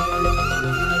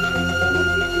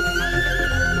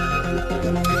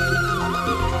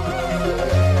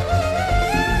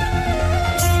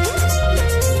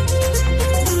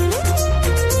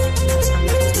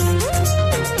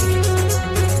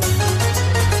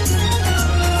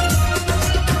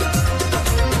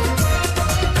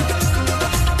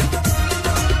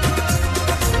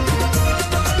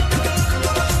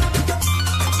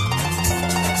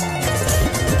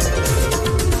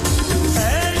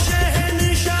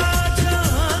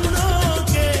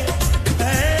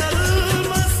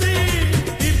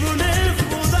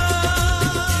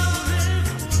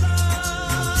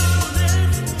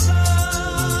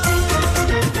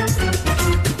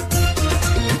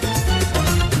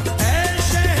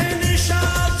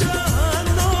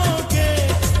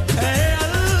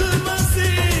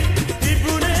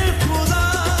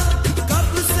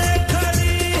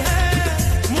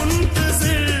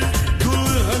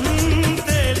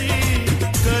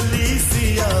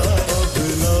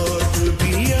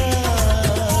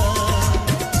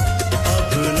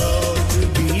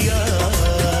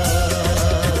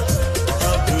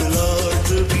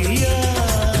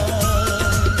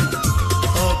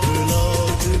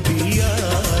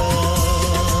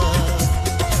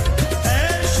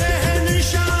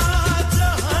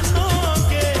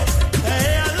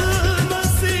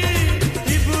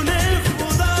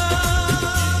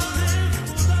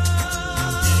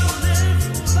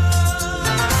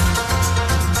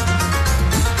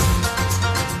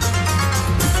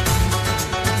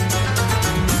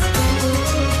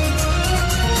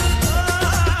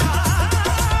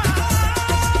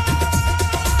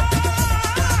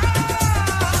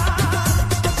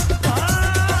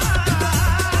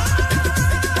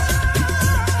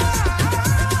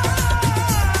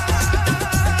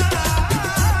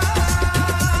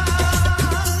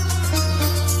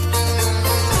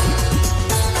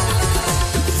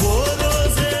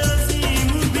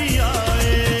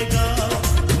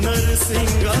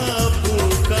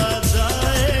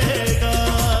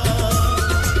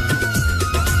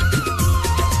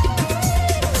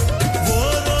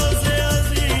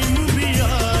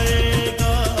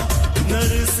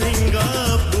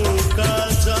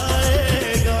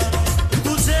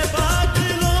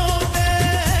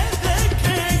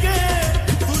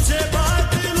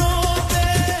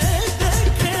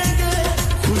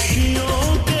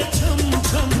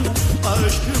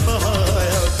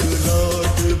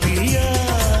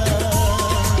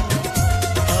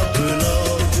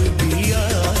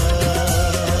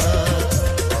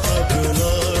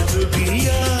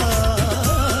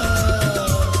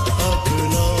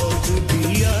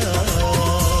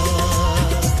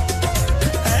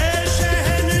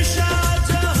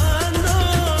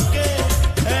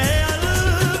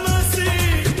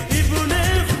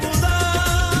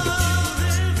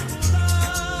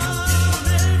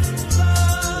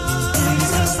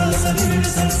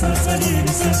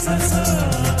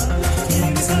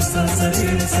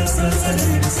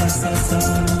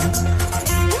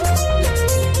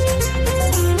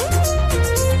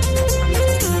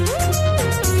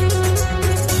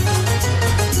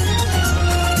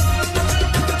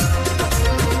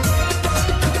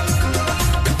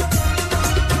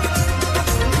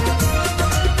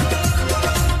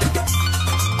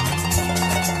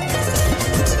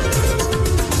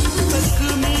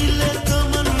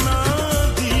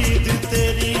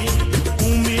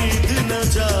उम्मीद न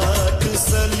जात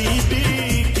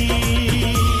सलीबी की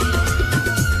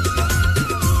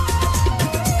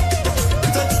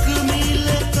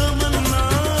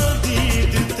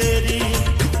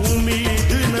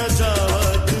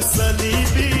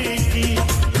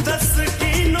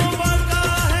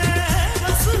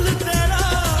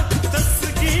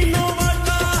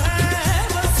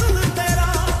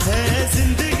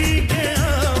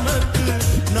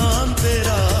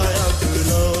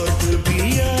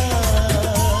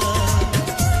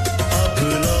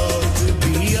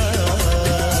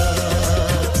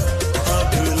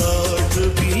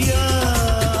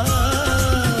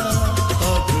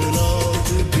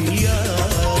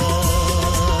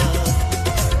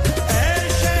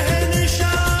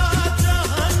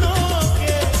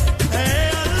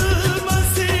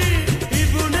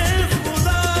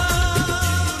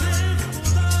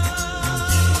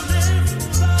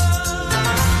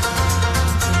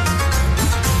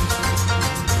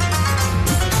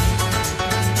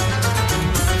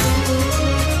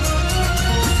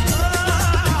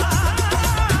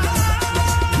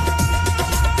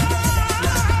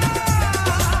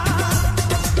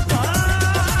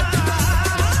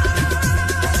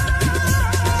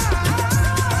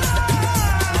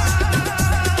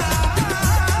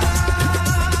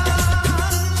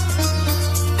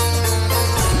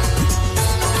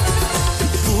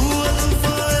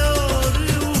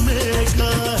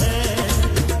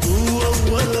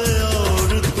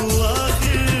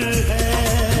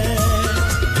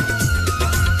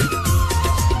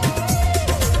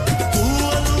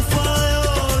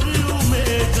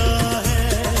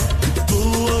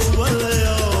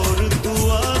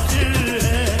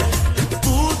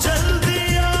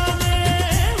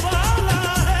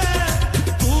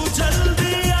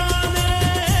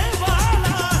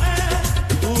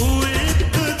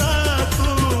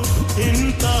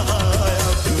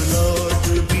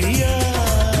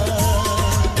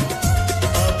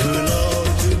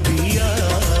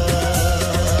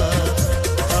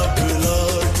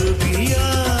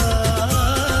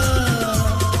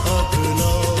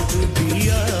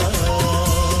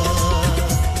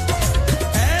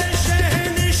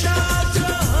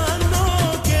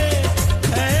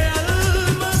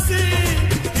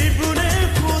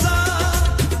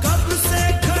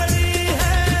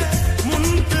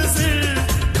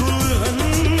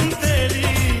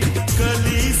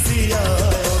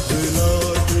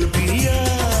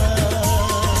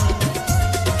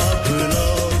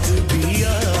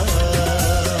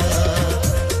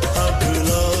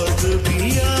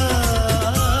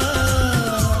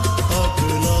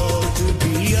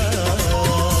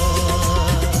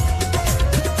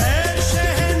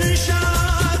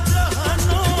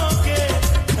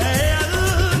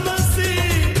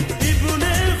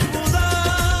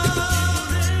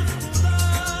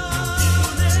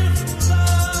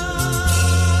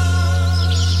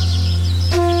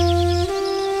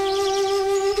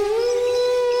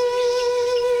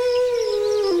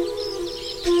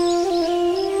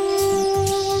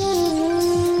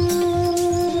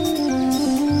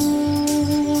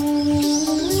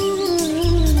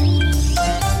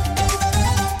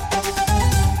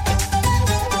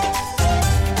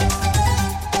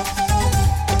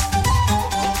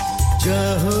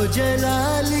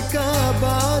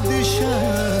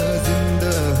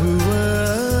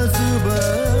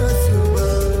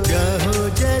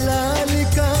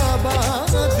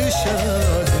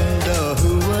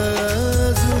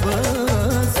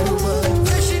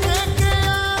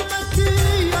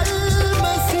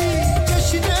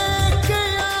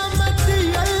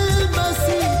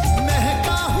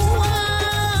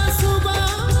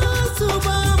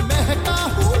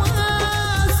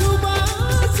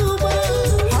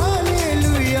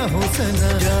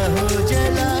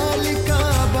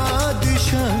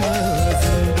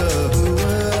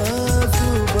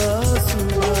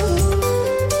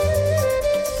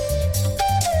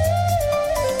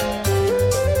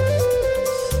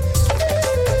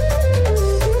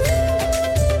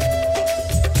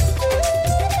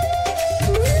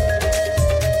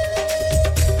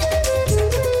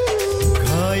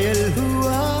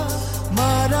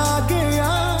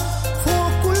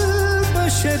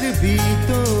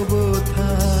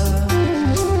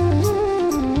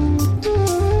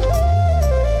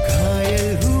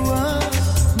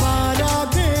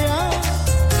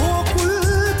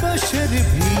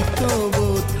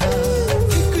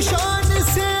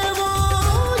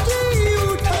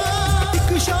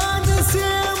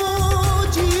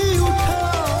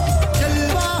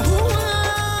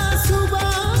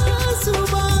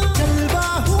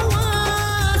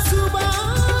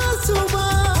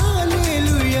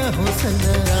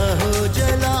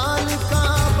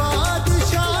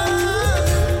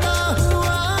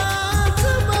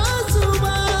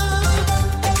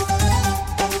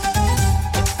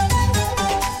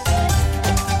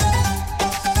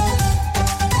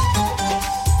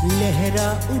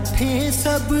उठे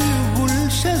सब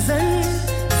गुलशजर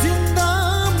जिंदा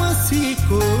मसीह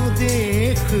को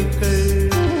देख कर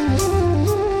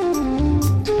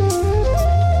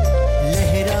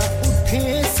लहरा उठे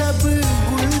सब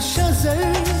गुलशजर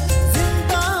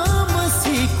जिंदा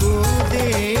मसीह को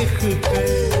देख कर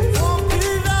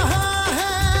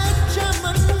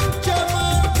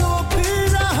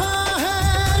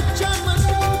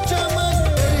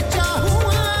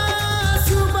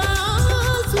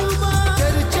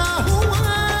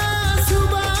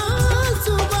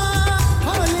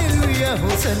हो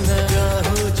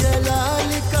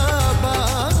जलाल का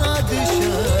बादशाह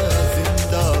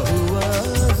जिंदा हुआ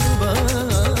सुबह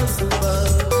सुबह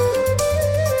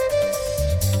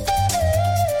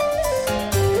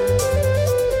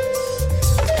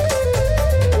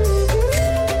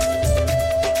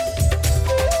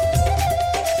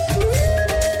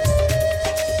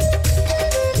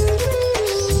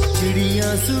चिड़िया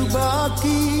सुबह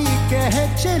की कह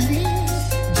चली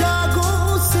जागो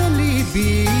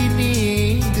सलीबी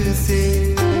नींद से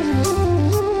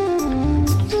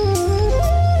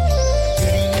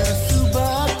चिड़िया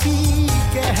सुबह की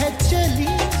कह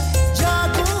चली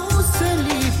जागो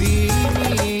सलीबी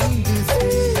नींद से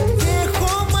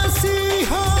देखो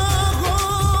मसीहा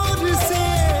गौर से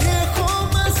देखो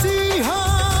मसीहा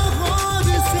गौर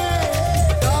से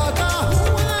जागा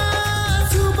हुआ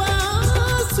सुबह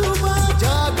सुबह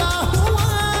जागा हुआ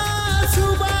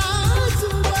सुबह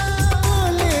सुबह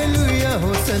हालेलुया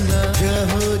होसना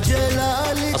जहो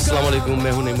जलाल अस्सलाम वालेकुम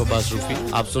मैं हूं नईम अब्बास रूफी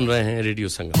आप सुन रहे हैं radio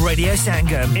Sangam Radio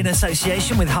Sangam in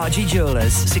association with Haji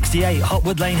Jewellers 68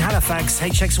 Hotwood Lane Halifax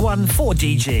HX1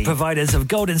 4DG providers of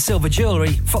gold and silver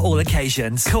jewellery for all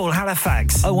occasions call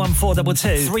Halifax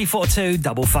 01422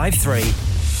 342 553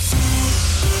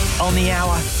 on the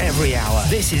hour every hour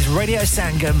this is Radio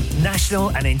Sangam national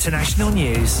and international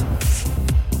news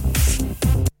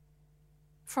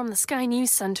From the Sky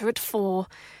News Centre at 4.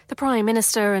 The Prime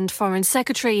Minister and Foreign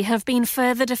Secretary have been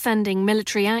further defending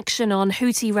military action on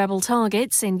Houthi rebel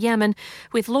targets in Yemen,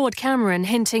 with Lord Cameron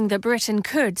hinting that Britain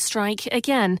could strike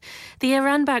again. The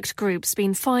Iran-backed group's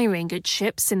been firing at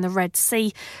ships in the Red Sea.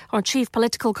 Our chief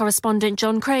political correspondent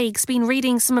John Craig's been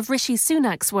reading some of Rishi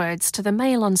Sunak's words to the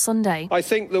Mail on Sunday. I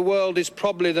think the world is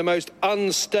probably the most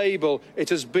unstable it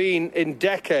has been in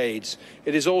decades.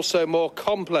 It is also more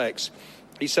complex.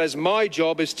 He says, my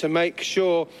job is to make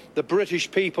sure the British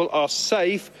people are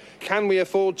safe. Can we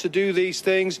afford to do these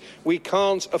things? We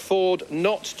can't afford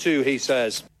not to, he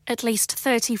says. At least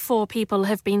 34 people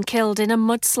have been killed in a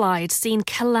mudslide seen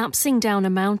collapsing down a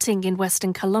mountain in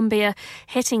Western Colombia,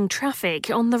 hitting traffic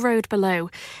on the road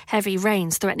below. Heavy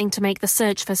rains threatening to make the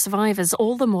search for survivors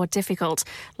all the more difficult.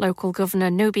 Local Governor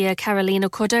Nubia Carolina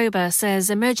Cordoba says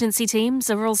emergency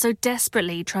teams are also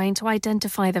desperately trying to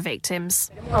identify the victims.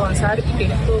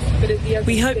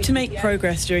 We hope to make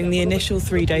progress during the initial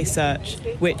 3-day search,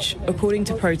 which, according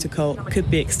to protocol,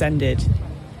 could be extended.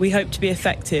 We hope to be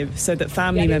effective so that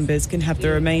family members can have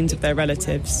the remains of their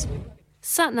relatives.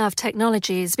 Sat-nav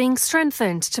technology is being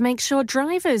strengthened to make sure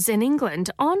drivers in England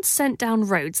aren't sent down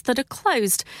roads that are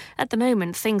closed. At the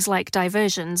moment, things like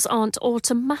diversions aren't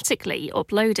automatically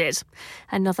uploaded.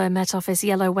 Another Met Office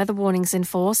yellow weather warnings in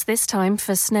force, this time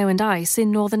for snow and ice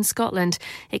in northern Scotland.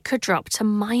 It could drop to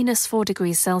 -4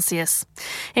 degrees Celsius.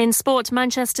 In sport,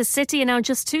 Manchester City are now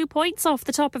just 2 points off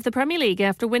the top of the Premier League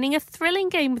after winning a thrilling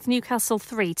game with Newcastle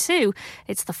 3-2.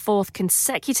 It's the 4th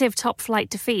consecutive top-flight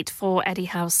defeat for Eddie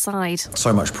Howe's side.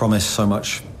 So much promise, so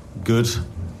much good,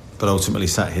 but ultimately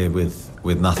sat here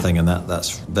with nothing, and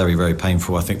that's very, very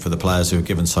painful, I think, for the players who have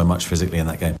given so much physically in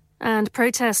that game. And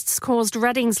protests caused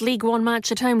Reading's League One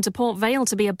match at home to Port Vale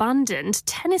to be abandoned.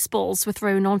 Tennis balls were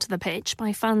thrown onto the pitch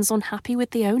by fans unhappy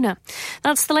with the owner.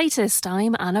 That's the latest.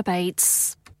 I'm Anna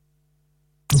Bates.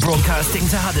 Broadcasting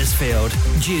to Huddersfield,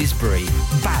 Dewsbury,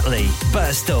 Batley,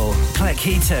 Birstall,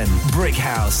 Cleckheaton,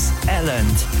 Brickhouse,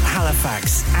 Elland,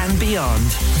 Halifax and beyond.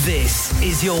 This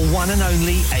is your one and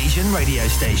only Asian radio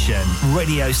station.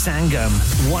 Radio Sangam,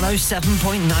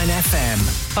 107.9 FM.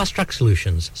 Fast Track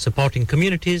Solutions, supporting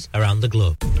communities around the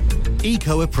globe.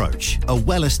 Eco Approach, a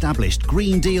well-established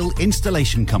Green Deal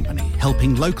installation company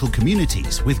helping local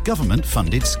communities with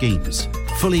government-funded schemes.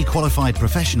 Fully qualified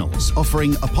professionals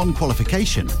offering, upon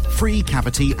qualification, free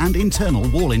cavity and internal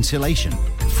wall insulation,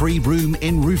 free room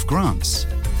in roof grants,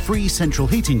 free central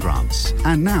heating grants,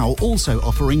 and now also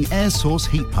offering air source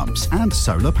heat pumps and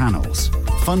solar panels.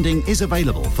 Funding is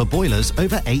available for boilers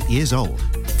over 8 years old.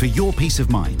 For your peace of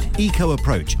mind, Eco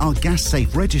Approach are gas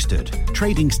safe registered,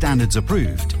 trading standards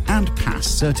approved and PASS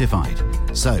certified.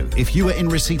 So, if you are in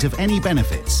receipt of any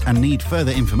benefits and need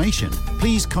further information,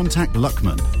 please contact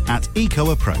Luckman at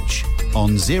Eco Approach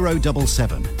on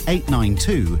 077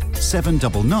 892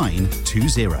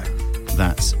 79920.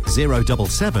 That's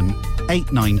 077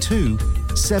 892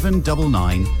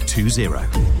 79920.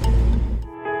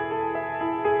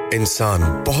 इंसान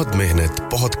बहुत मेहनत,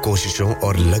 बहुत कोशिशों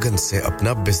और लगन से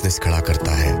अपना business खड़ा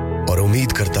करता है और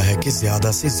उम्मीद करता है कि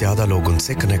ज्यादा से ज्यादा लोग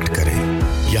उनसे कनेक्ट करें।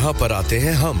 यहाँ पर आते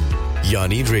हैं हम,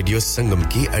 यानी रेडियो संगम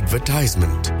की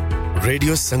एडवर्टाइजमेंट।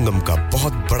 रेडियो संगम का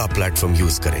बहुत बड़ा प्लेटफॉर्म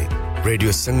यूज करें।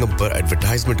 रेडियो संगम पर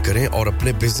एडवर्टाइजमेंट करें और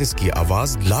अपने बिजनेस की आवाज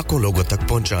लाखों लोगों तक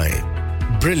पहुंचाएं।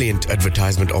 Brilliant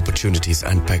advertisement opportunities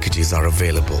and packages are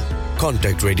available.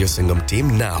 Contact Radio Sangam team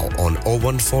now on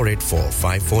 01484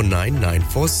 549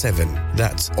 947.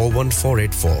 That's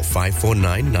 01484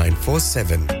 549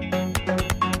 947.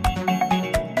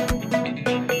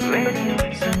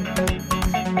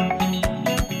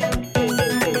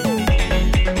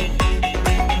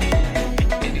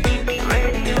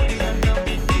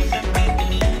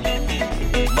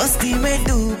 मस्ती में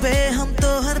डूबे हम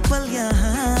तो हर पल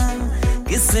यहाँ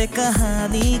किससे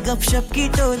कहानी गपशप की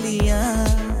टोलियां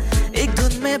एक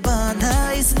धुन में बांधा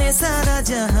इसने सारा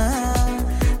जहां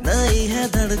नई है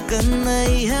धड़कन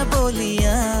नई है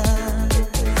बोलियां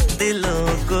दिलों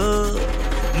को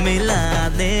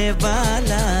मिलाने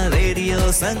वाला रेडियो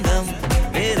संगम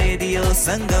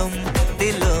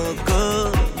दिलों को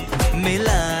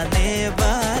मिलाने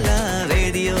वाला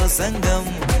रेडियो संगम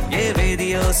ये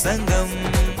रेडियो संगम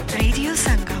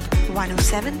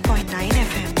 107.9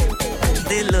 FM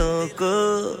दिलों को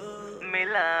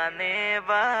मिलाने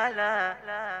वाला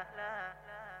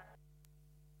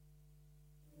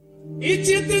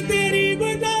इज्जत तेरी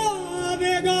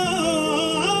बतावेगा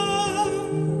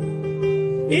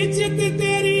इज्जत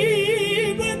तेरी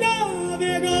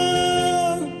बतावेगा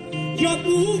या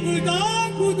तू बता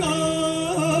खुदा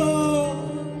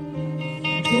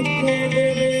तुमको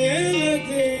दिल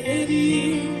तेरी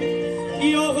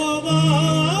यो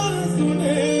आवाज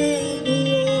सुने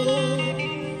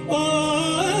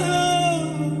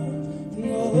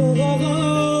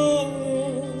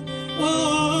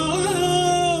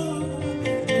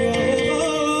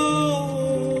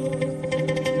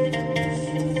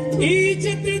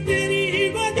इज्जत तेरी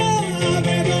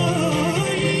बतावेगा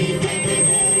इज्जत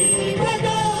तेरी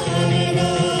बतावेगा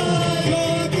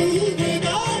जो तू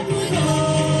बता खुदा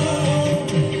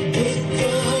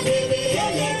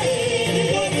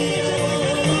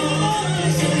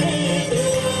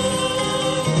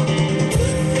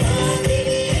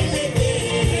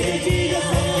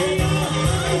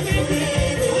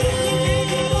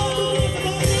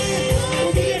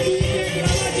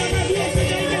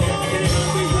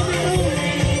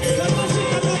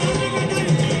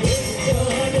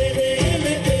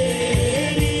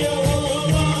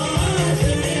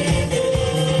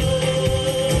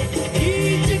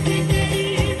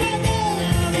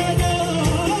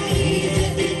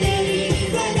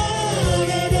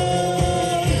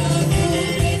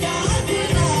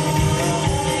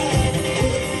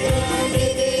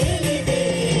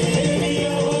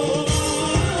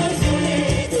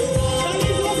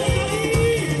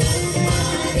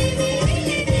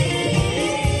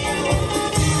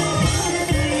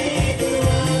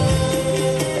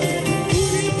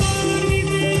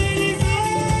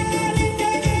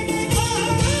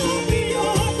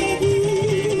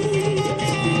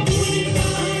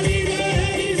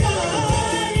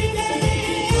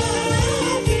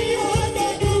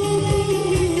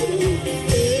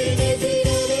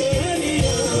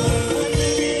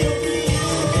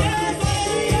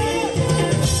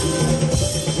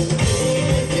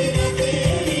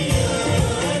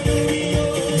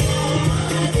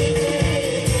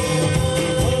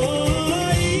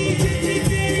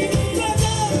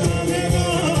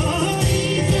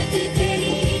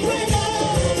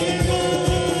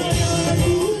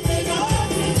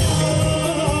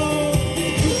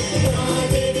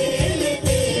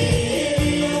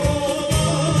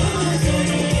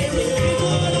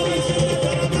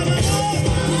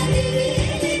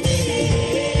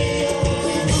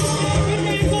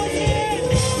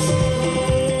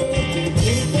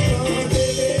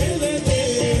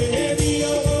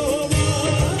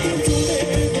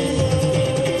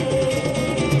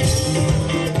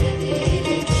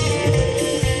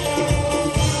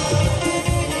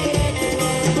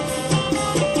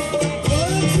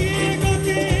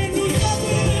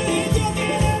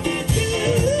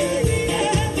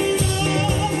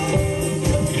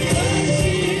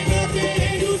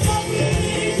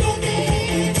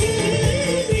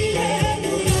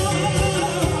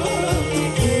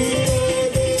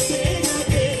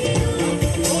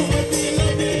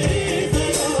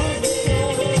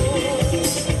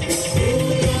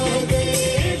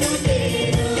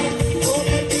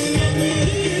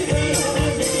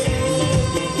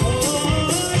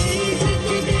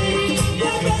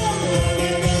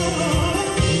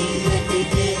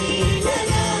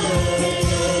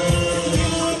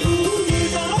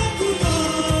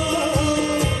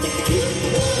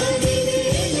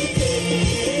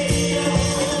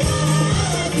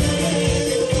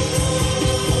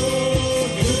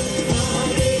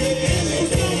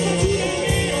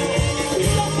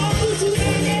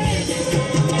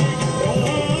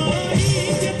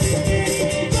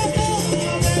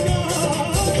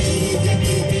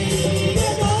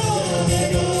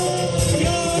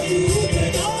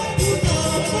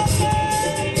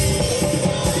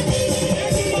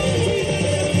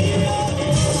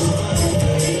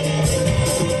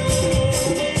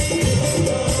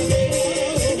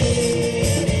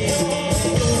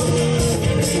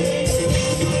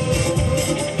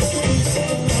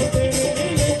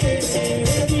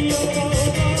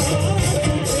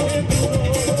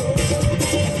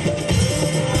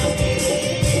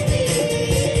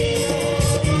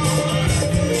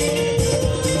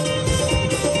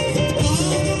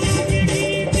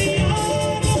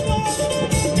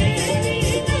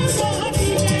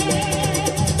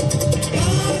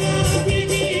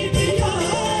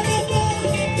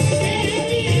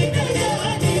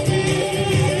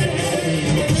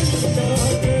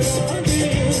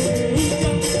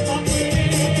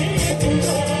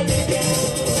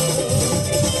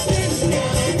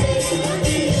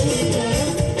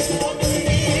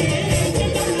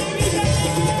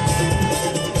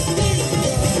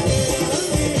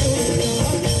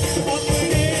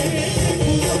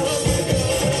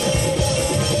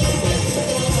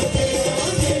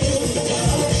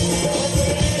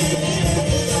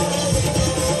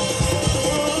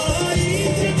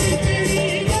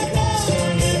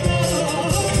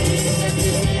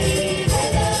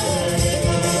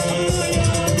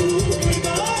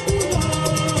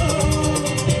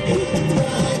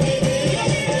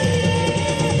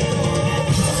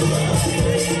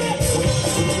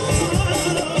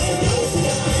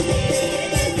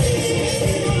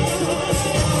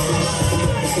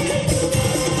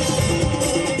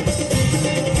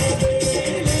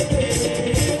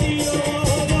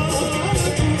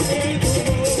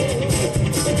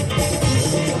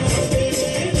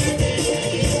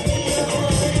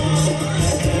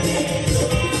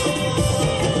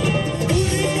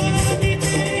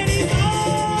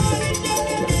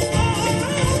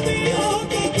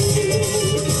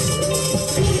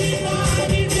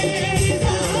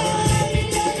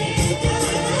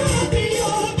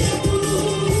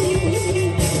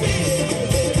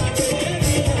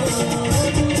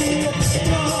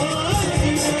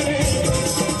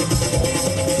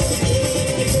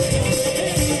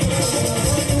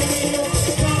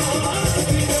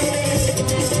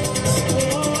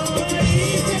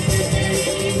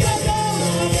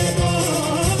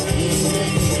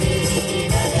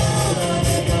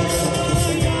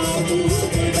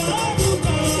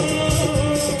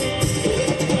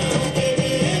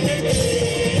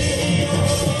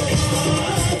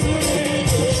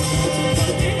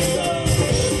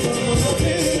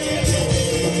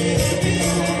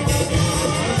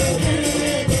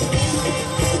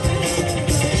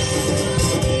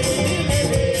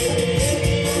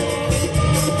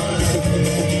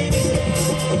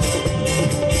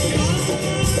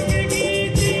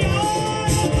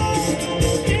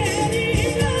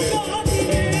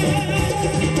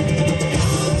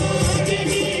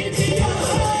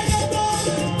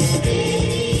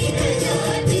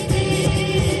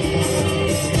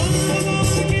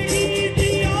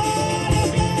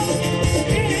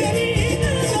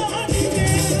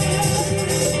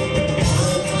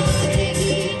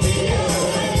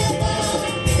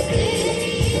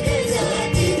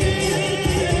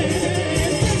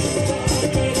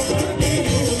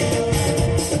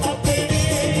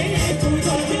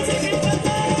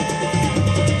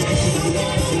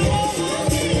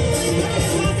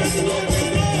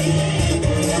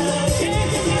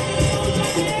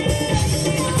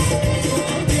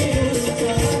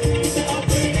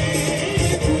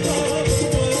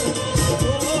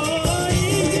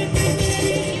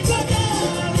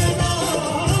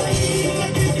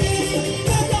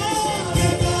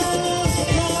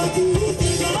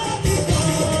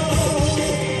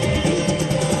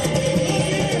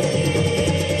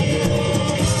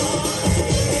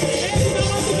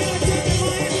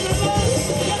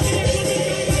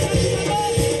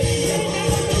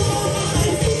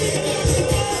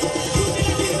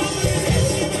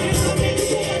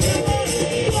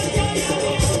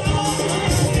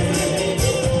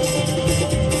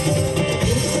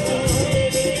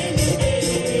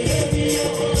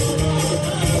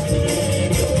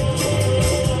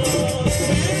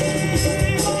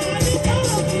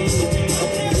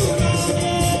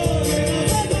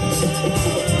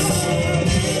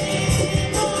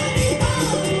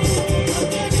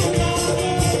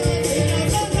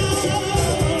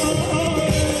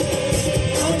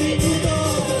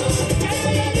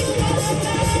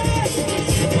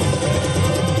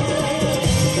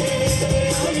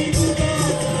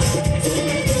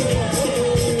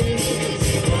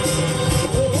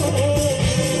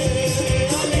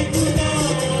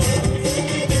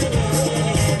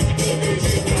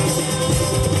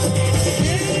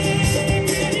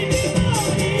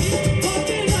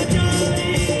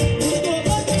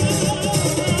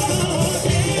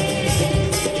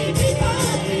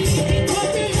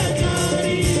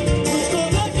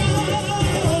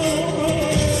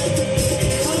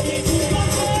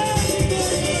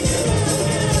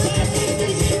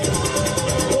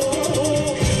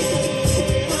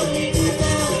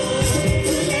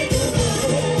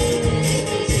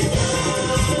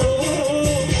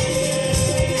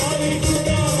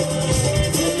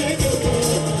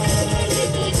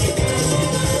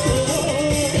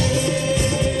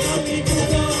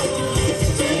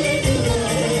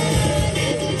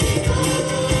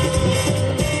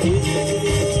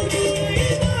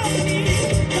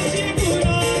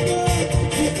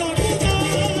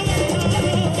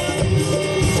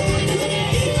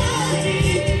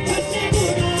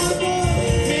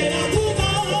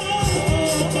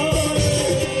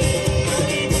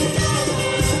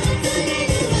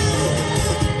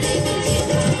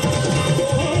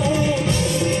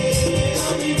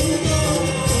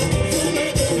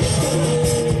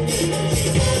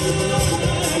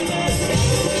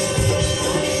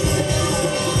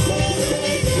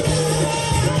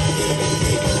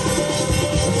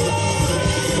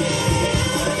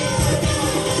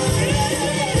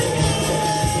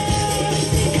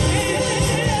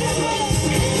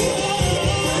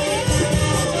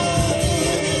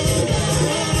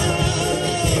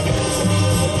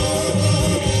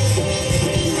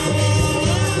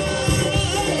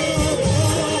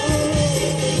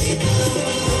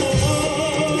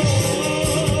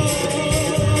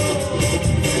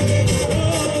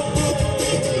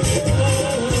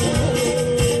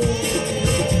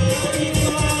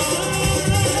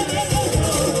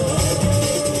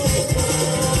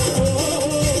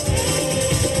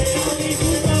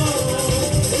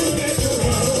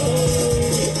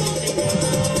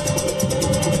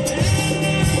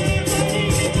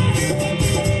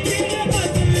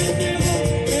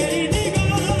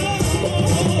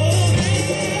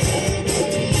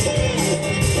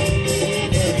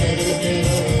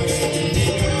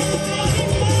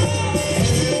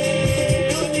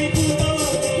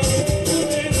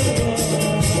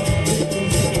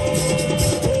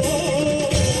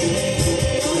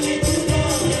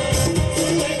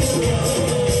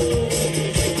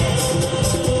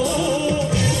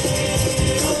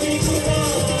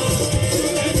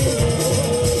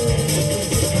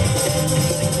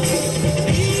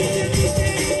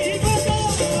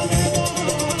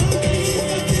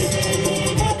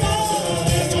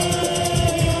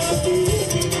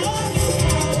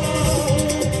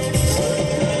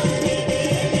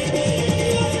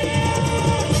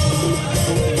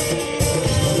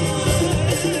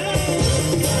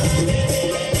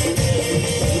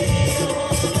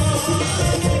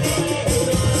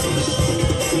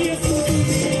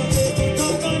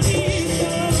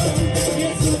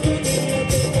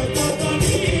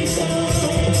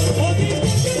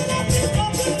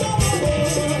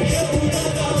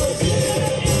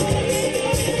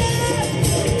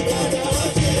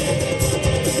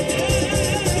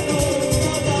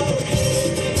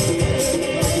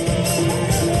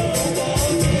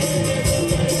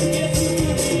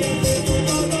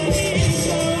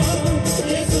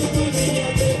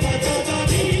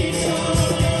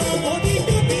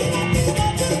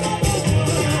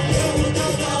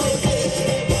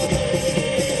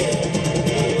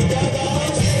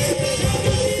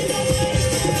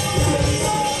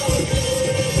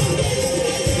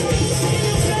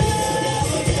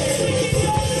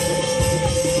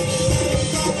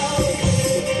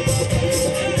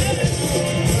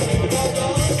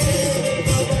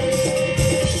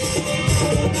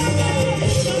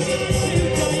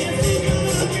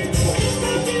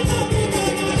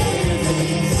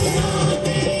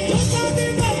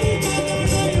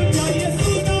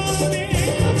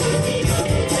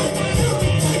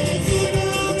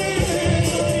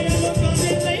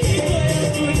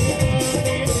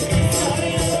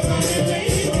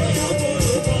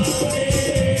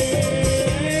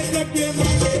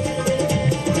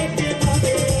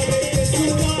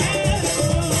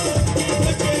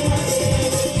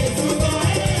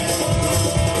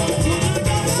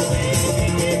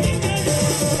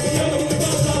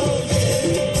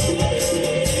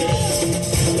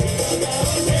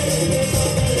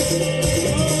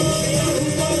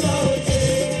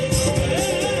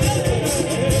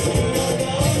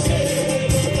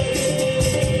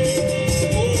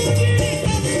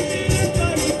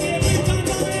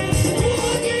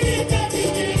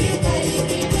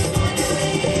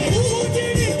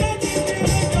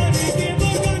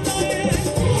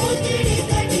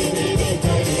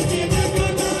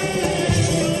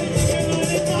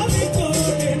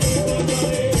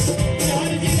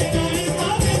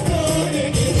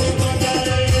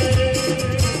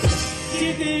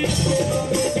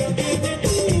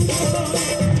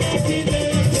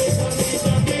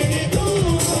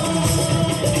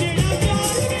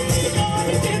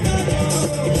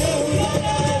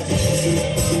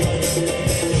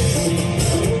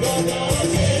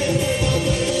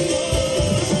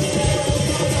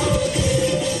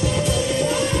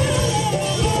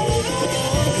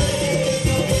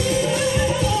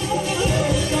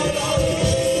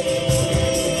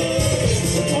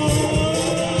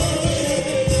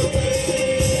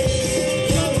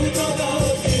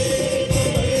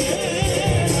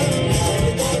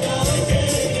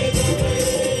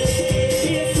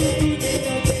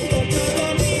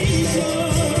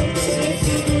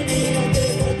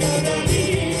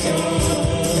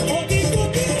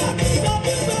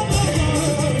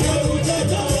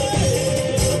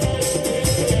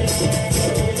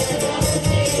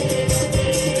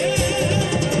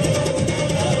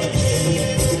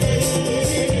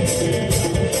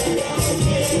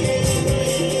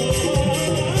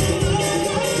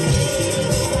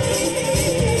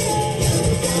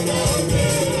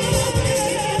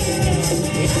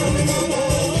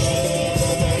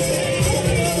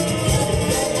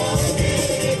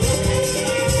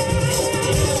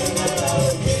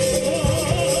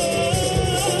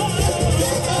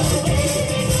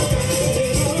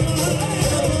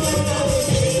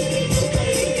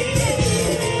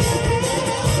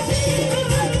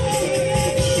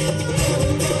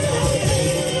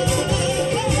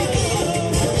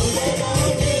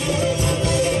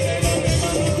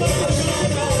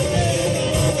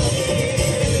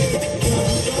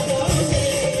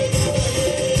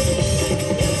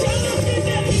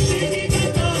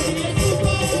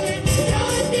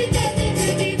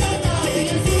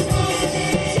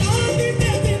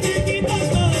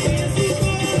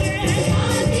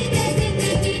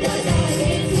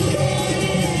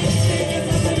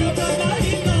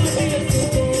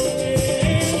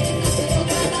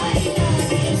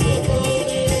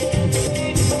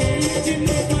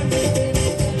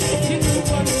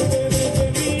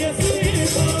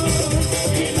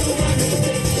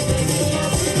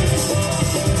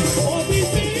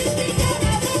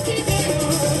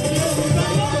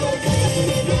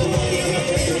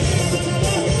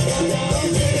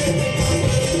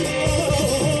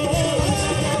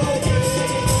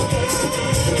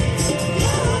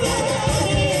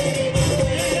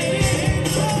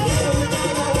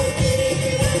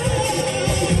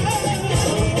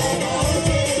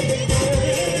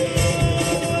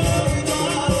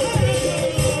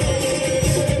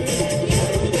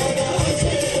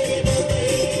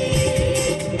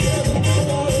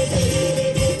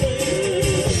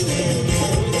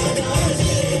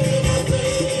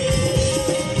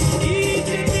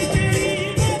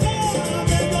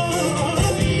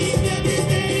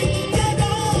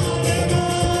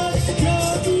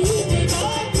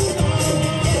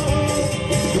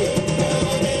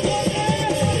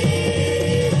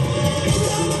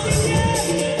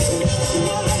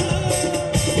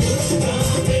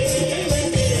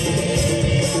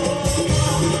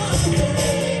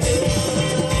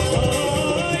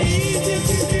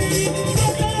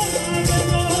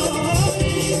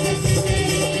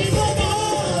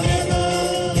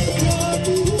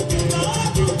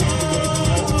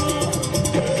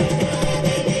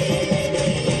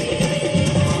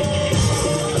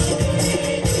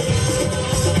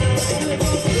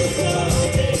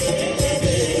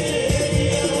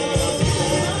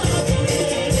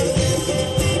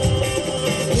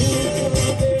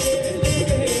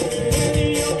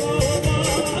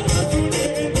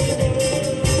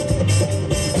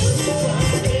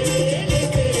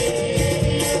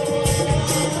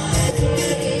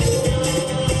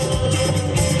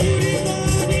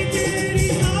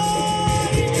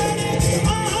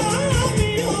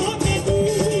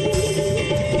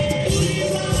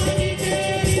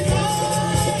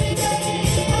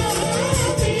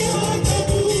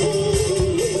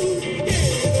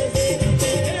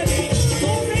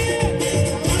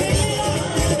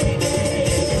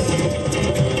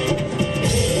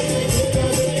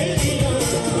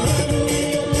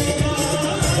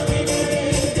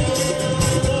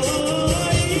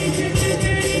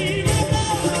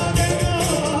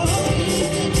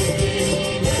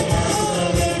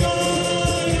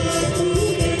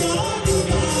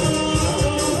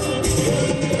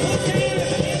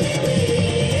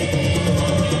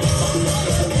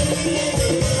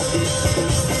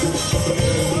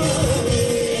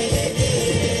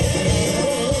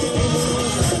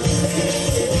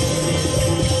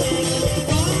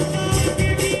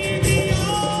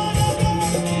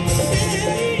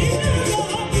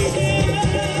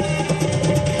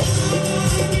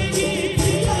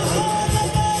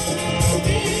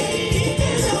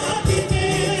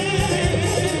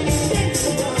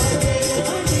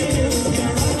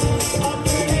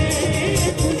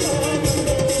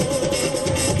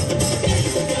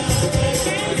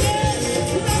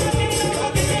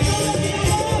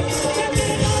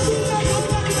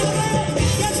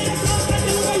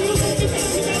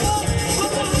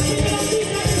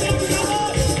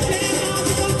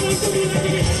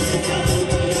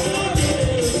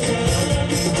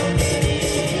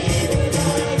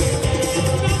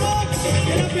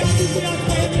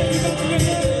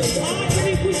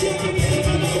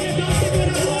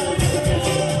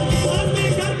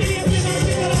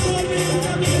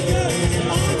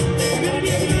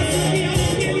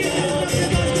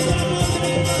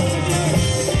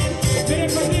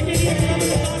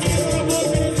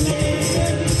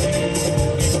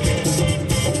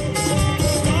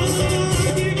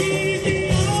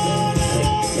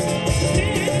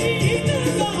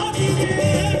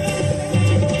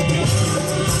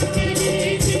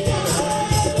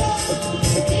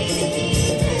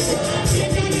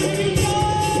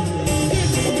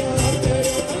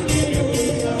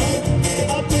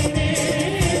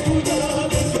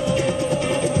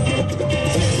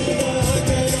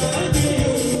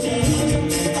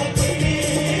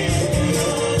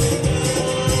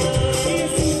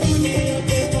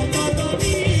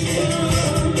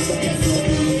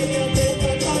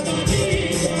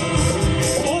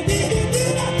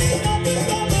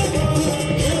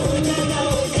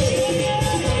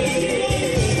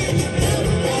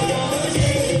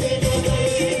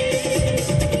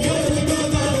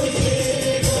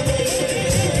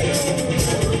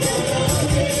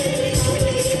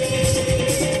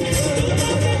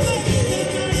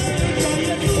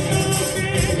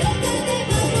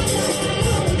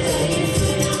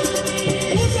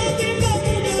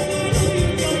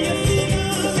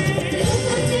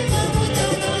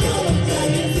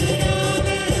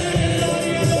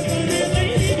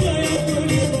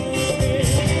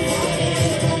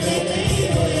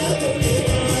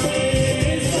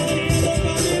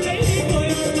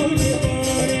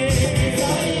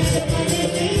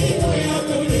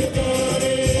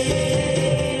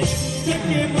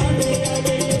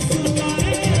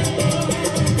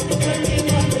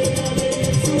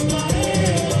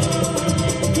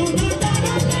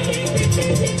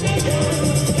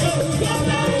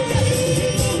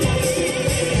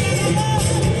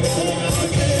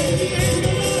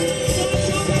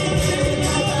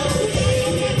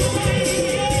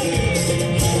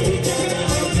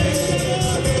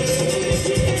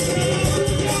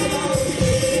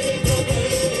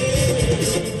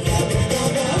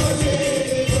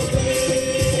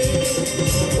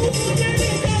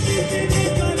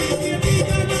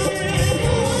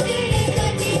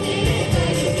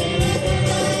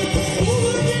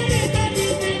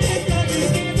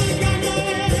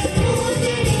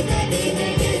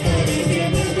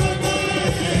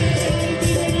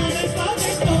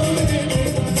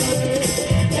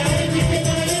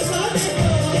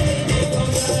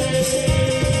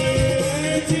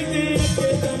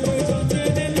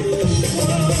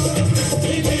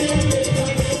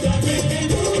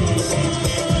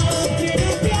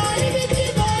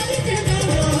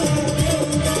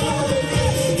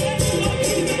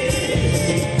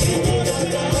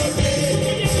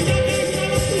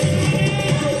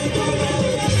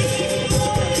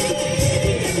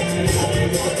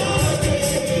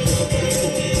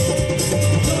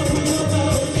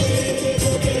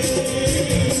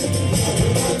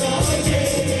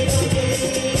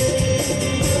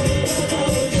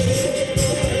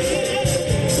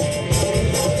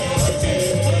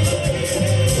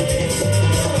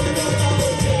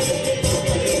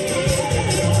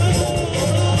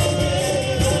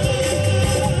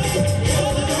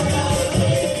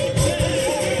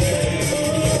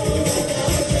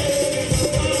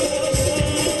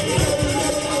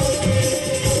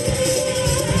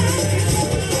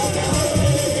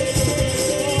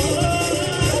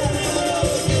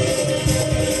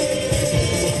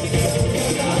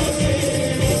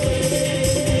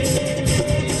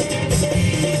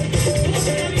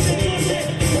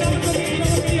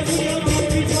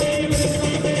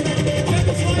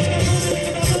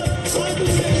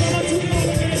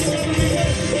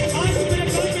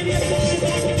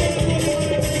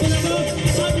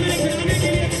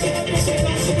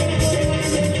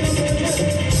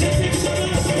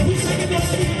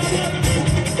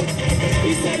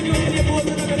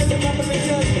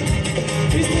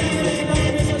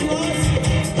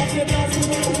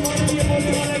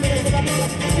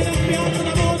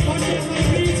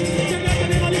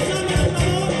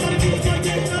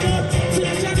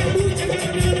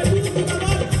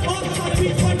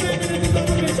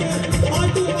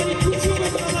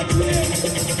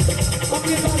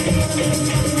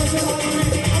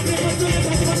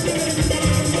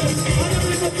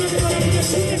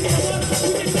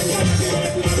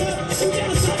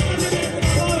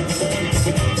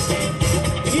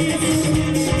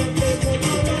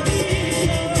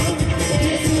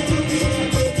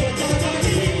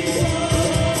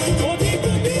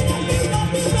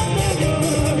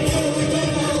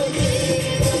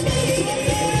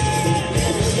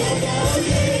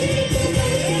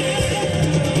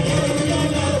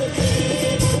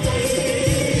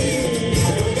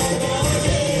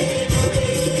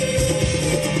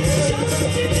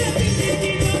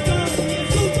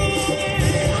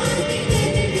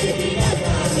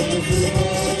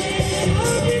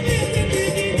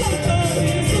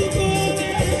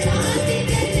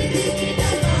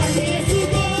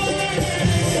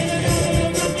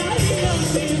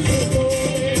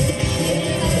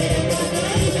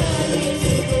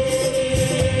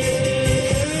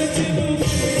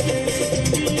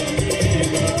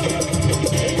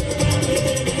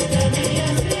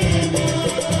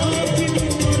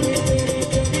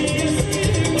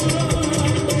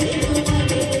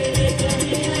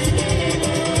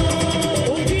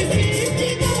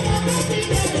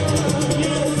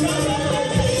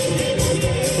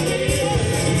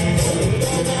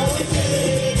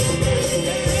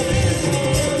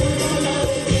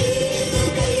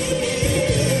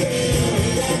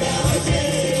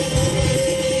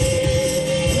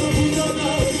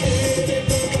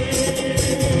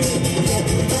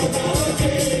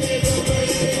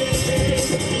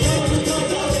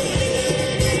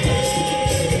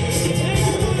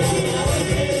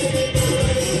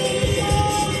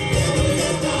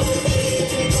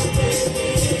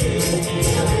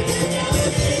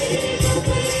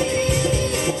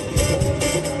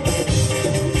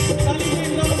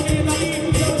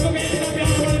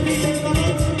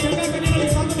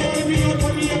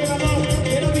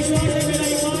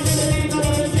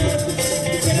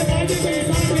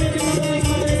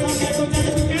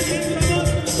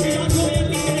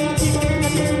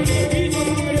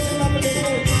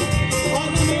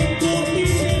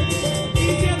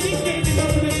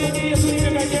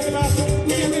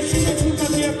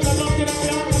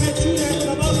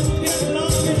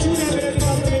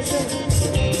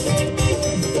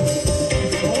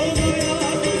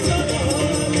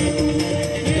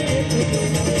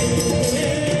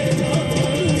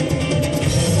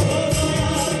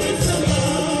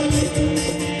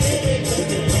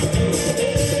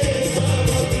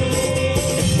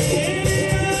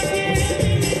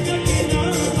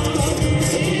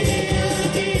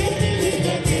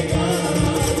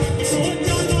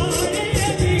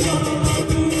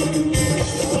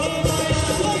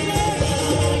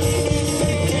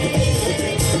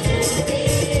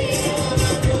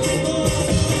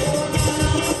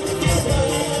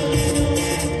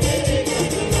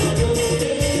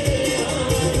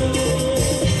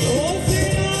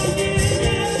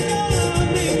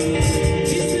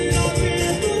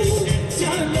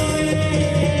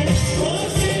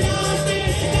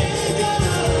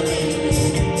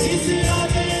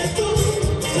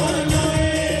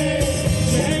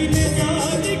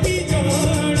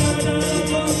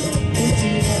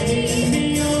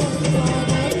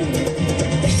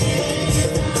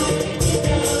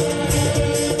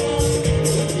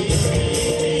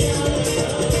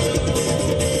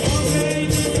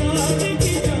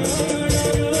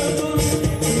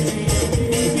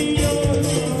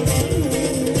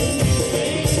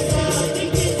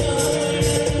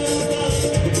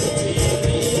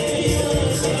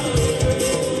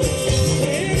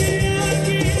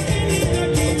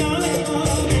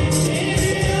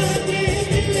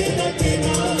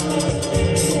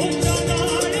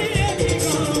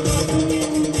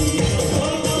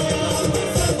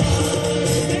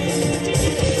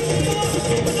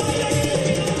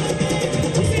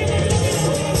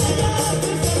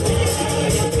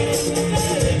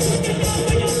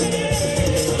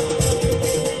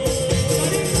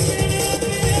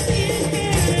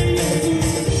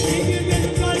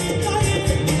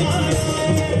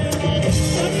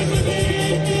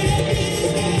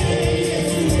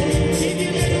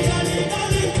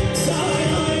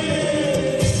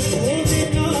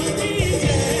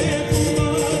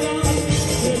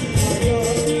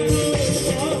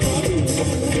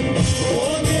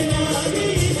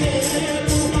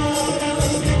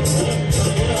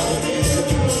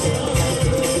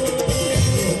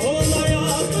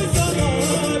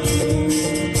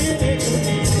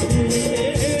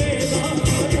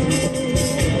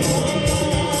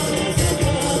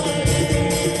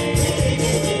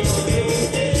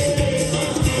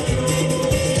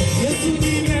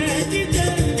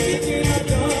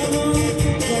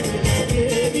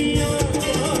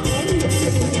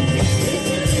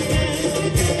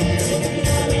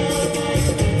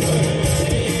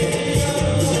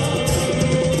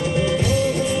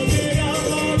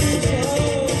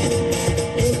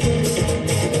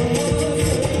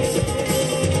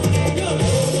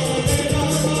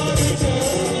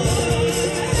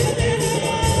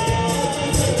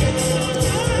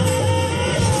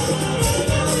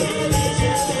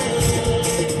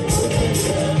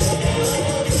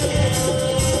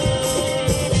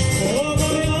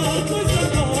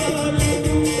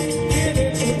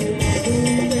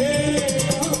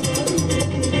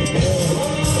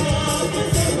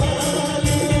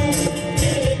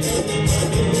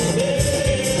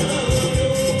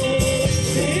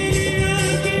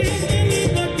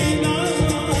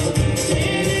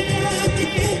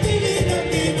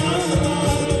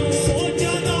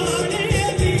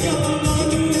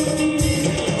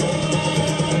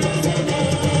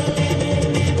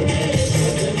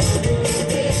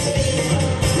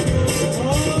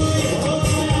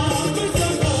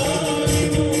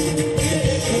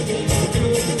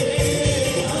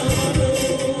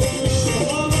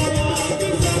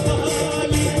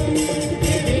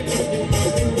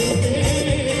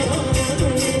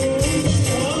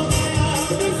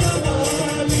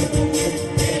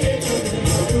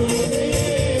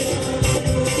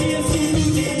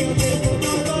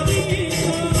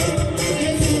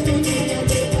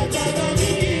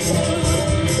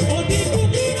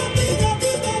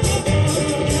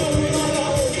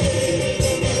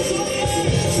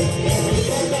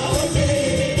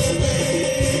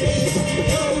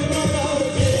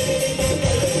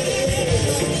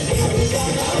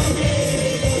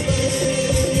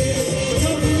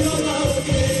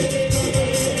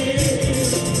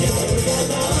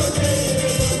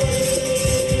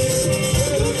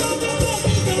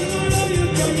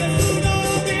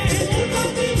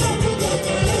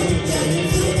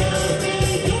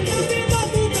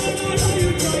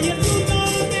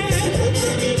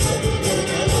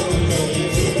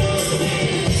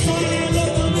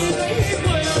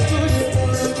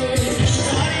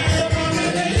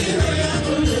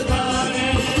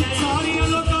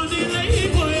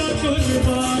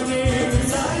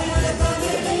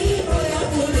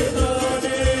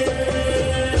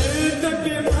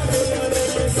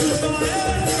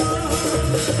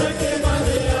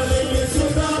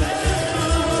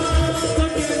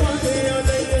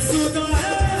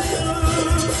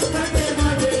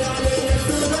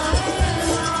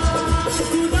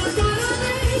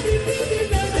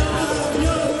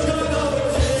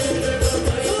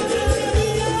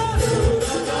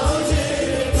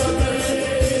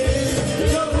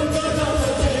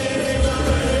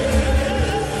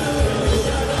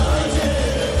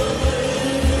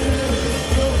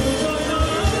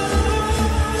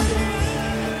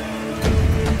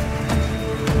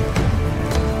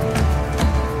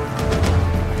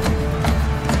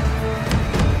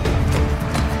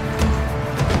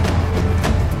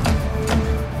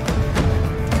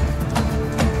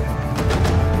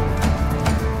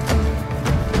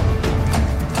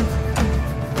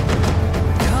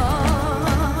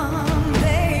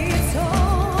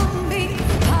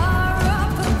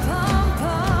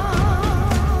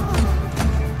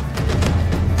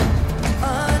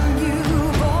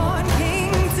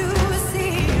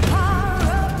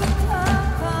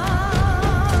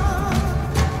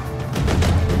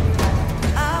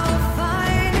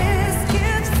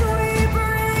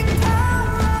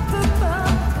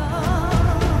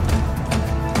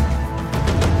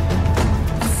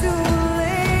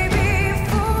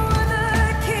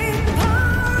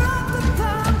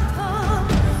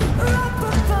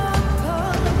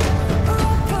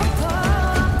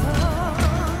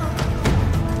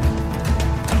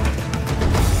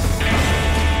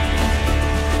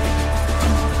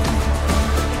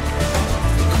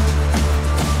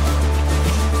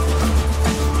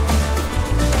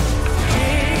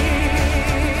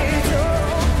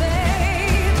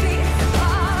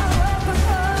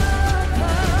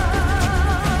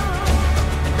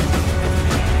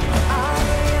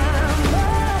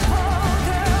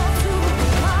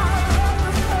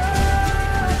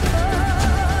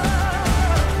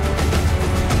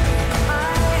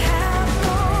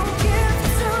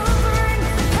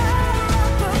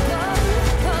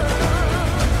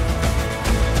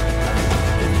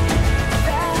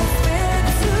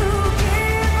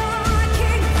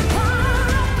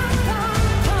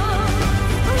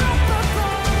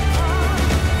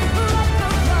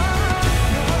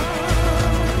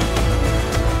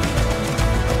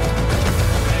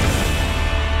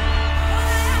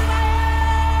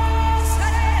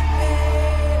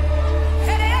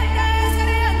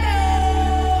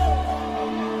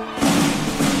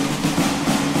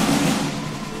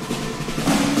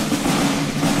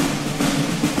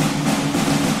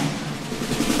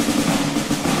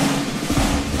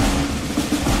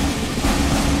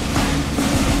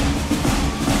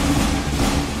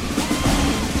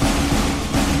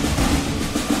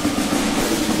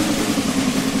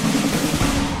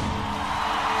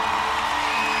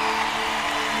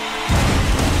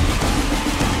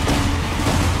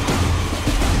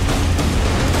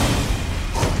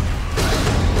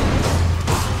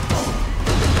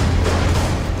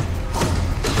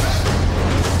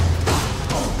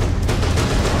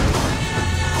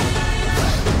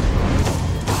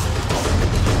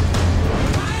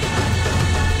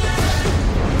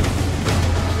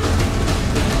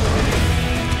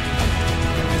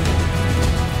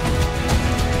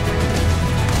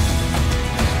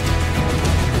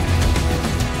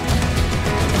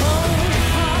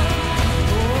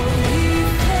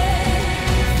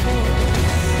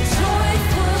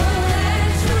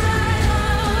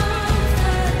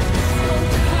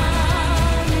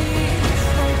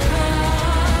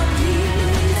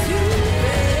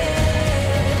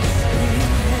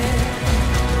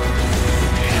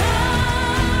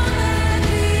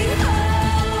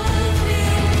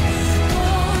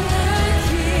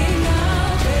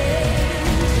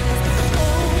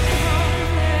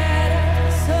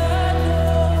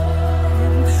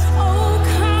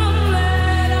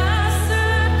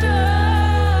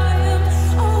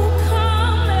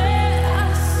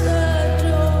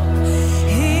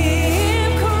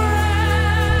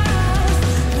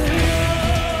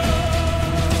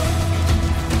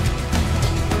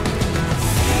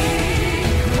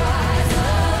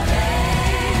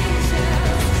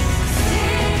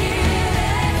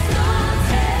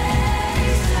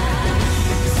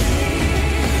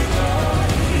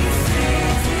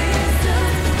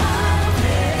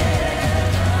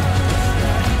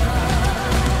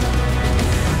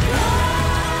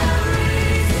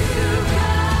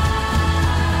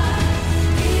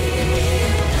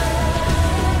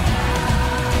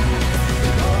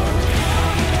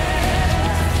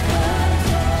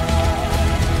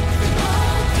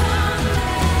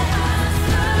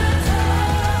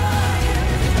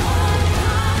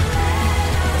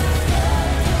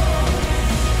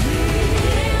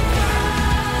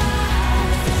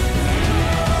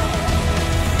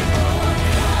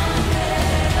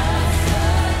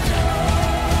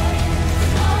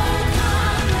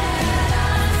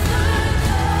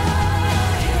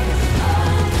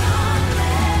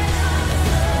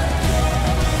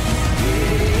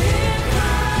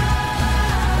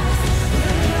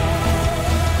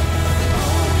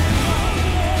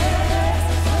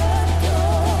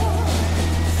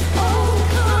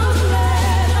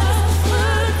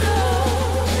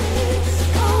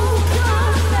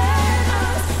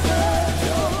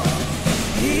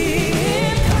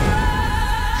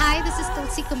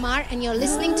Kumar and you're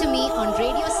listening to me on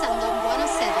Radio Sangam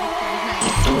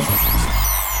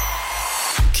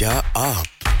 107.9. क्या आप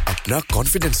अपना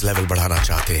कॉन्फिडेंस लेवल बढ़ाना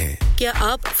चाहते हैं? क्या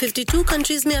आप 52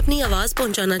 कंट्रीज में अपनी आवाज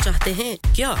पहुंचाना चाहते हैं?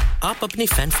 क्या आप अपनी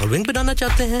फैन फॉलोइंग बढ़ाना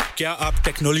चाहते हैं? क्या आप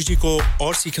टेक्नोलॉजी को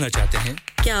और सीखना चाहते हैं?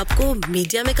 क्या आपको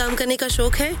मीडिया में काम करने का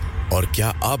शौक है? और क्या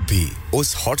आप भी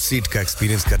उस हॉट सीट का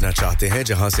एक्सपीरियंस करना चाहते हैं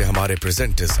जहां से हमारे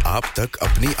प्रेजेंटर्स आप तक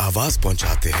अपनी आवाज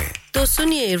पहुंचाते हैं? तो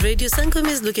सुनिए, Radio Sangam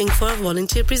is looking for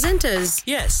volunteer presenters.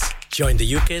 Yes, join the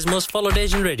UK's most followed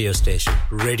Asian radio station,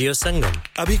 Radio Sangam.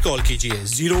 अभी कॉल कीजिए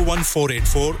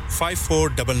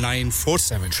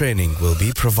 01484549947. Training will be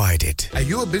provided. Are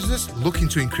you a business looking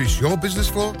to increase your business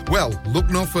flow? Well, look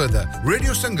no further.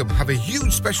 Radio Sangam have a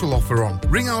huge special offer on.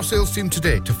 Ring our sales team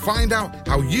today to find out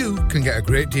how you can get a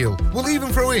great deal. We'll even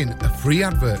throw in a free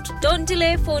advert. Don't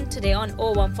delay, phone today on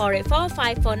 01484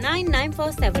 549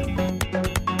 947.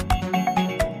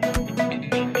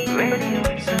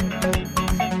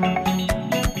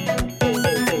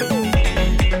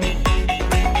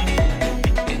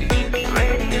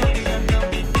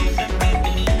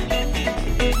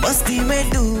 मस्ती में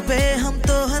डूबे हम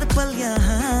तो हर पल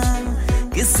यहाँ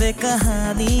किस्से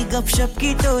कहानी गपशप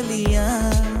की टोलियाँ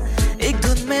एक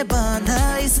धुन में बांधा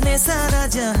इसने सारा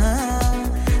जहां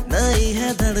नई है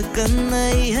धड़कन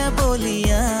नई है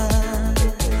बोलियां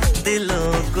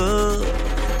दिलों को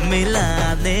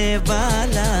मिलाने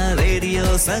वाला रेडियो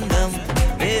संगम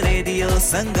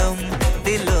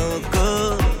दिलों को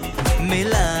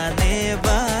मिलाने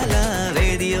वाला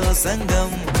रेडियो संगम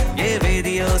ये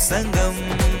रेडियो संगम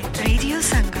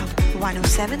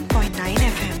 107.9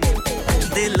 FM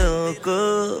दिलों को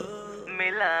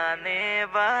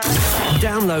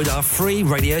Download our free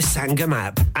Radio Sangam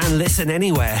app and listen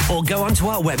anywhere or go onto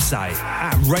our website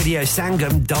at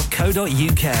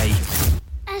radiosangam.co.uk.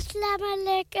 Assalamu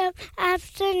alaikum. आप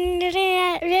सुन रहे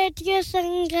हैं रेडियो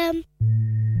संगम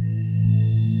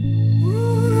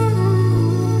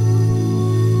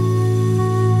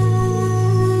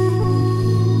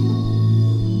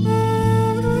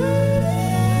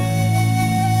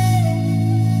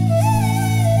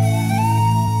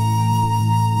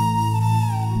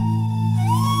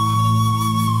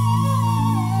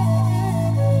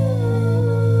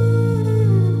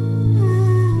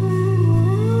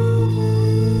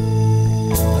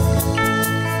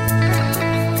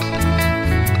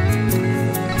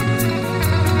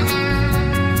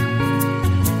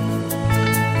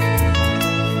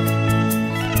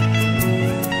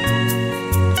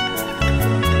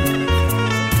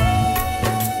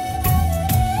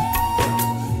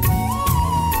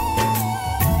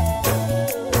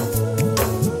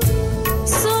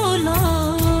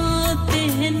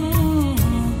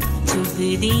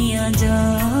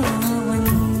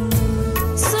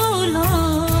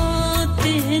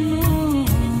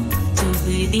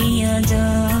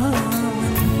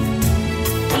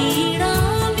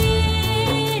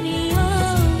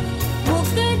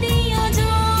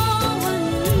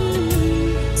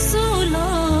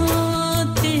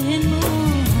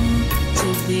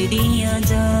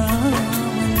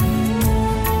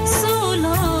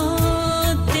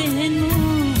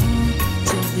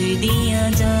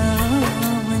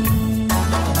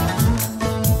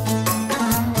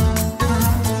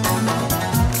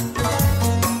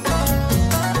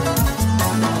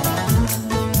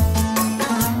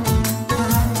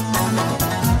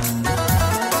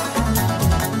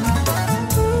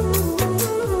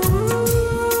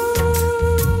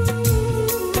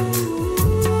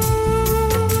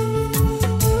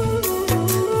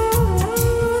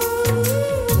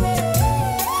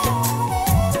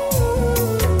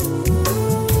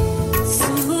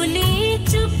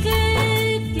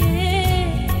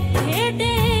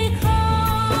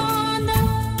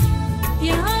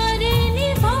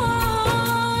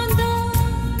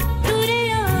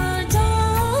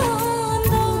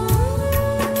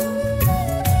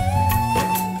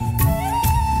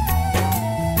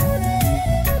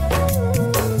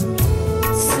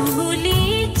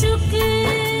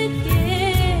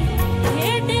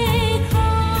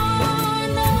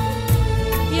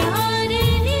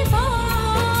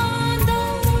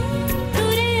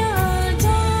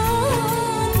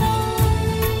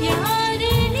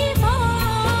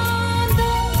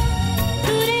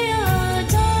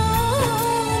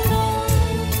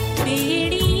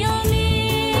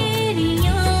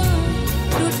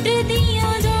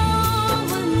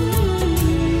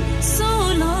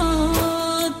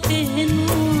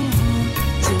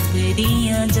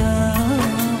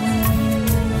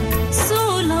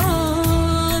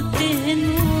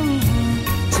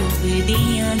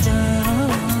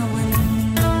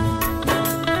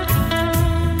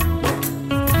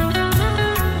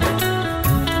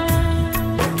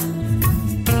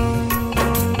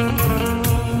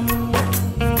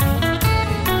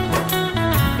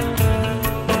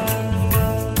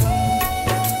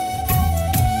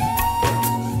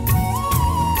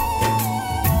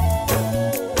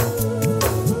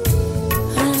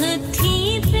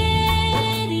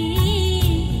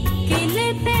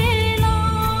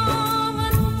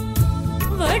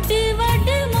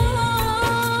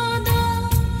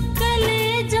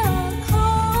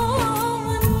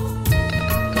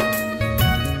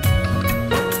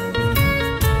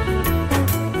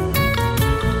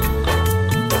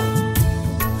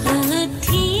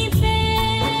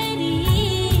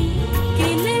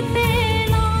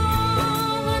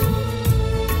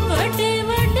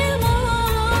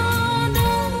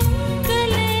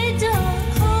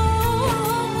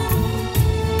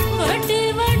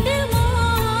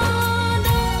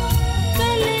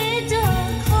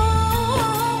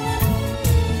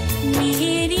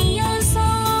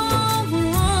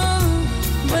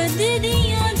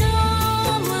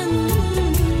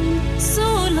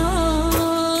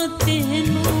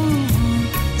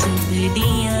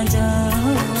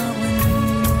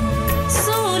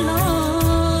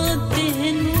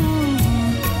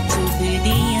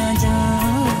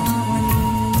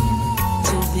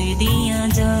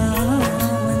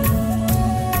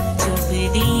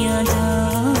पिया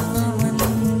जावन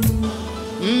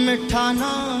मिठा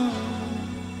नाम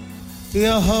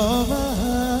यहोवा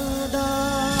दा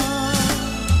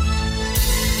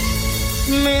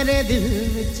मेरे दिल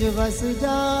विच बस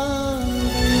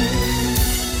जावे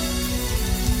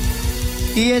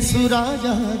यीशु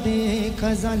राजा दे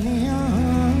खजानियां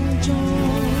चों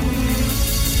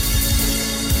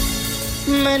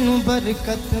मैनू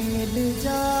बरकत मिल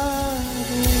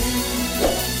जावे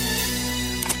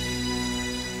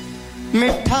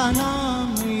मिठा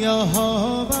नाम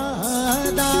यहोवा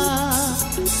दा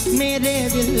मेरे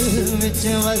दिल विच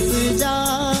वस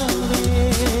जावे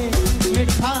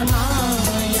मिठा नाम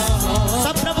यहोवा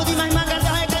सब प्रभु दी महिमा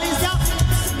करता है कलीसिया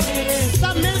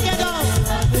सब मिल के गाओ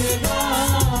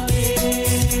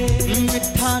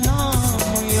मिठा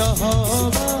नाम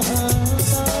यहोवा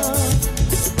दा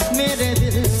मेरे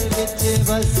दिल विच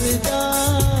बस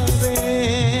जावे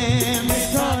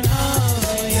मिठा नाम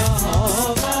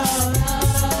यहोवा दा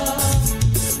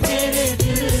मेरे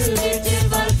दिल विच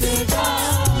बस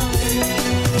जावे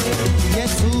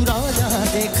यीशु राजा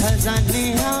दे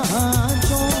खजानियां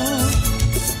चों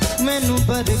मैनू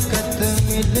बरकत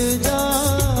मिल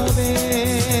जावे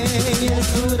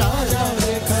यीशु राजा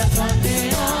दे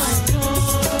खजानियां चों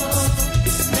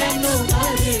मैनू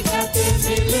बरकत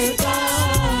मिल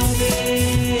जावे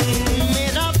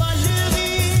मेरा बल भी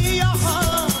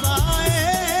यहोवा है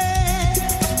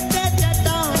ते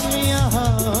चट्टान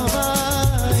यहोवा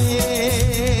है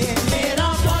मेरा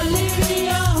बल भी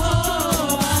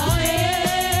यहोवा है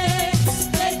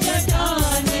ते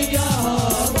चट्टान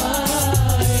यहोवा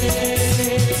है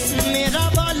मेरा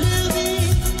बल भी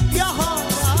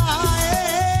यहोवा है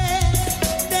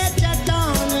ते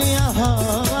चट्टान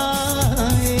यहोवा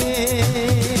है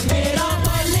मेरा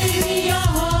बल भी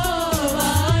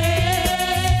यहोवा है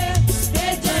ते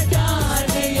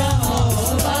चट्टान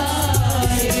यहोवा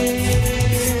है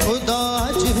खुदा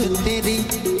आज तेरी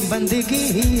बंदगी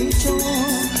चों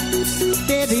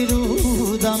तेरी रूह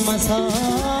दा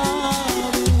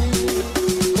मसाल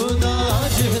खुदा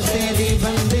आज तेरी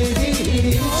बंदगी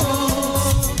चों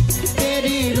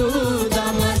तेरी रूह दा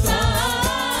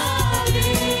मसाल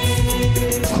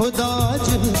खुदा आज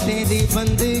तेरी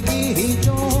बंदगी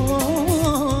चों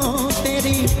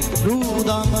तेरी रूह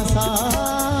दा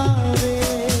मसाल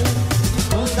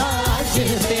खुदा आज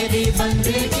तेरी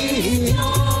बंदगी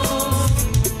चों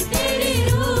तेरी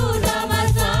रूह दा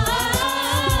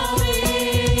मसाल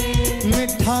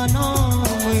मिठा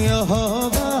नाम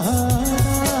यहोवा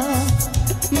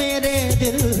मेरे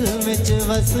दिल विच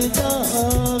वस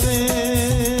जावे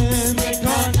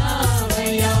मिठा नाम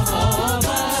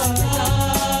यहोवा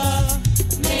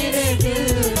मेरे दिल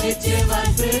विच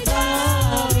वस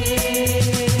जावे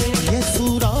यीशु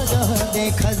राजा दे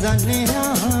खजानियां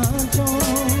चों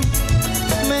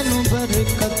मैनू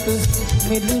बरकत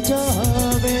मिल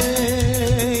जावे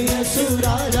यीशु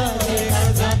राजा दे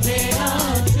खजानियां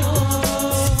चों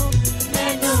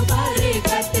मैनू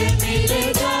बरकत मिल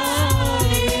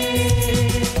जावे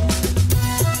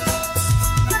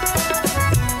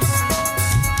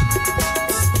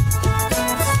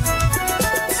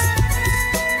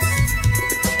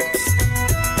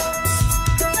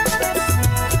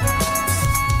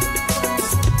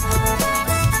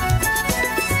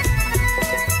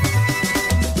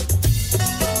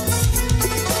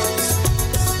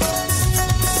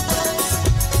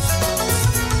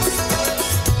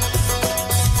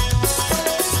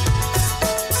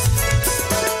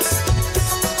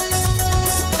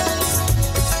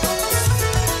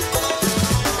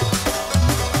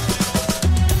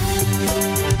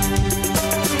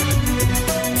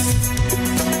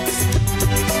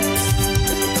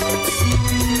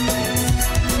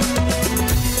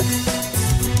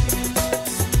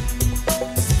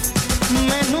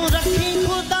मैनू रखी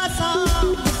खुदा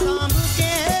साम साम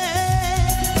के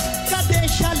कदे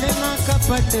छल ना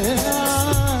कपट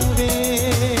आवे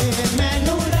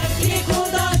मैनू रखी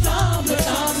खुदा साम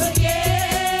साम के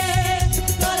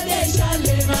कदे छल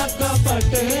ना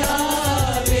कपट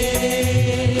आवे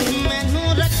मैनू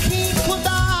रखी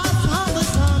खुदा साम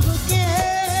साम के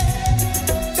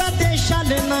कदे छल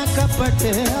ना कपट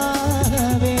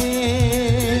आवे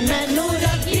मैनू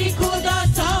रखी खुदा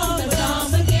साम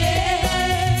साम के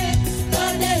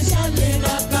कदे छल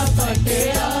ना कपट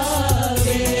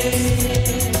आवे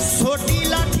छोटी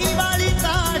लाठी वाली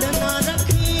ताड़ ना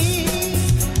रखी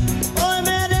ओ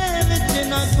मेरे विच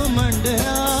ना घुमंड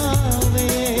आवे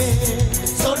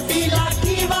छोटी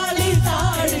लाठी वाली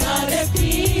ताड़ ना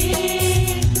रखी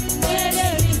मेरे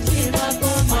विच ना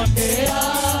घुमंड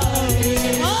आवे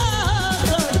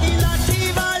छोटी लाठी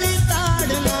वाली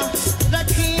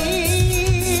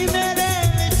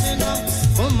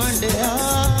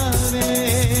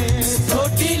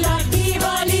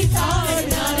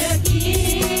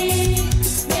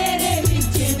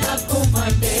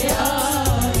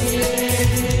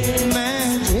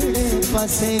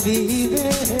से भी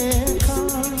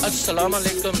अस्सलाम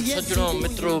वालेकुम सज्जनों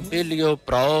मित्रों बेलियो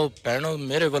प्राओ पैणो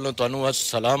मेरे वालों तानू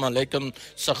अस्सलाम वालेकुम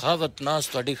सखावत नास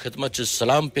ਤੁਹਾਡੀ ਖidmat ਚ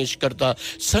ਸਲਾਮ ਪੇਸ਼ ਕਰਦਾ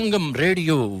ਸੰਗਮ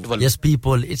radio Yes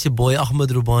people it's your boy Ahmed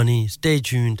Rubani stay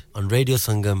tuned on Radio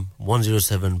Sangam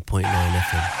 107.9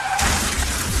 FM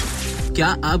क्या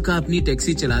आपका अपनी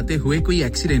टैक्सी चलाते हुए कोई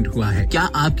एक्सीडेंट हुआ है क्या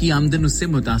आपकी आमदन उससे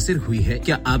मुतासिर हुई है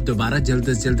क्या आप दोबारा जल्द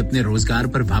से जल्द अपने रोजगार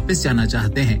पर वापस जाना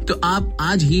चाहते हैं तो आप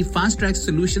आज ही फास्ट ट्रैक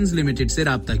सॉल्यूशंस लिमिटेड से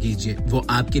राब्ता कीजिए वो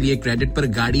आपके लिए क्रेडिट पर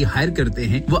गाड़ी हायर करते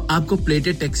हैं वो आपको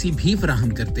प्लेटेड टैक्सी भी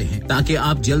फराहम करते हैं ताकि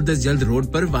आप जल्द से जल्द रोड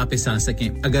पर वापस आ सकें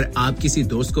अगर आप किसी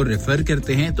दोस्त को रेफर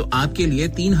करते हैं तो आपके लिए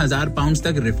 3000 पाउंड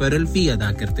तक रेफरल फी अदा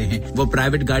करते हैं वो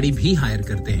प्राइवेट गाड़ी भी हायर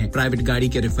करते हैं प्राइवेट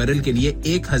गाड़ी के रेफरल के लिए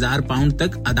 1000 पाउंड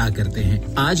तक अदा करते हैं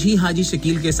आज ही हाजी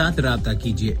शकील के साथ राब्ता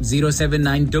कीजिए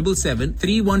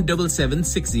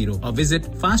 07977317760 और visit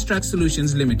fast track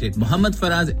solutions limited Mohammad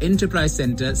Faraz enterprise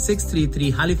centre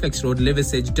 633 Halifax road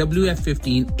Liversedge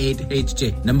WF15 8HJ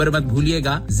number मत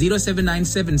भूलिएगा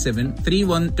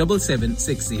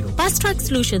 07977317760 Fast Track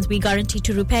Solutions we guarantee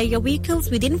to repair your vehicles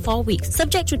within 4 weeks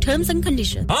subject to terms and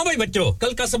conditions हां भाई बच्चों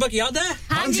कल का सबक याद है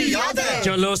हां जी याद है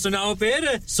चलो सुनाओ फिर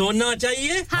सोना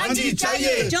चाहिए हां जी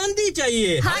चाहिए चांदी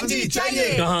चाहिए हां जी चाहिए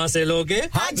कहां से लोगे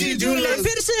हाजी जूलर्स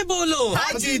फिर से बोलो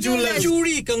हाजी जूलर्स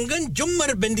चूड़ी कंगन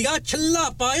झुमर बिंदिया छल्ला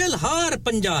पायल हार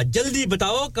पंजा जल्दी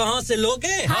बताओ कहां से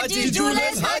लोगे हाजी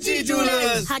जूलर्स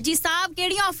हाजी साहब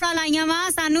केड़ी ऑफर लाईया वा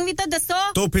सानू भी तो दसो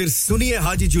तो फिर सुनिए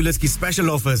हाजी जूलर्स की स्पेशल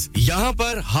ऑफर्स यहां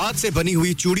पर हाथ से बनी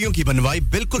हुई चूड़ियों की बनवाई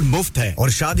बिल्कुल मुफ्त है और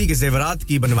शादी के ज़ेवरात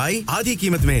की बनवाई आधी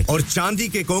कीमत में और चांदी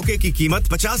के कोके की कीमत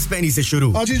 50 पैसे से शुरू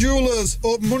Haji jewellers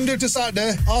open Monday to Saturday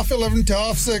 11:30 to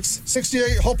 6:30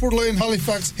 68 Hopwood Lane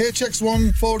Halifax HX1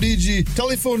 4DG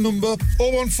telephone number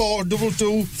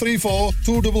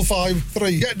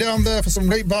 01422342553 get down there for some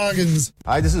great bargains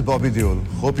Hi this is Bobby Deol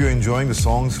hope you're enjoying the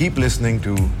songs keep listening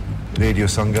to Radio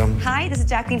Sangam Hi this is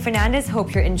Jacqueline Fernandez hope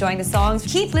you're enjoying the songs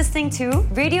keep listening to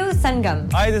Radio Sangam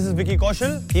Hi this is Vicky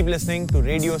Kaushal keep listening to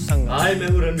Radio Sangam Hi मैं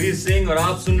हूं रणवीर सिंह और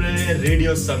आप सुन रहे हैं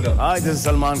Radio Sangam Hi this is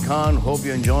Salman Khan hope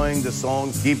you're enjoying the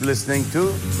songs keep listening to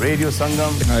Radio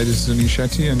Sangam Hi this is Sunil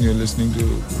Shetty and you're listening to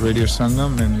Radio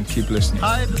Sangam and keep listening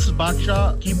Hi this is Baksha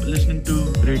keep listening to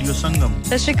Radio Sangam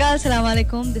Sat Shri Akal Assalamu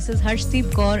alaikum this is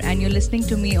Harshdeep Kaur and you're listening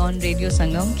to me on Radio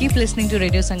Sangam keep listening to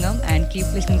Radio Sangam and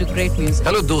keep listening to great music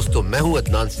Hello दोस्तों मैं हूं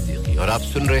अदनान सिद्दीकी और आप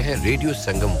सुन रहे हैं radio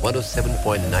Sangam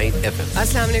 107.9 FM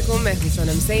अस्सलाम वालेकुम मैं हूं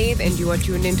सनम Saeed and you are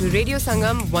tuned into Radio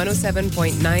Sangam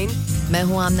 107.9 मैं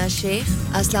हूं आमना शेख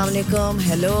अस्सलाम वालेकुम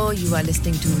hello you are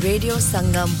listening to Radio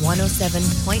Sangam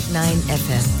 107.9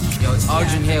 FM Yo it's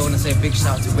Arjun here I want to say a big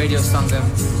shout out to Radio Sangam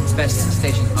best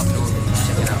station up north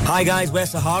check it out Hi guys we're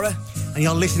Sahara and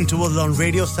you're listening to us on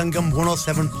Radio Sangam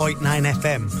 107.9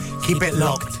 FM keep it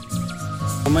locked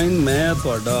मैं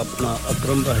ਤੁਹਾਡਾ ਆਪਣਾ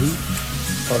ਅਕਰਮ ਰਾਹੀ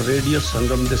ਔਰ radio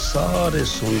ਸੰਗਮ ਦੇ ਸਾਰੇ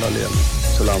ਸੁਣਨ ਵਾਲਿਆਂ ਨੂੰ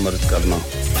ਸਲਾਮ ਅਰਜ਼ ਕਰਨਾ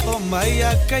ਓ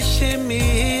ਮਾਇਆ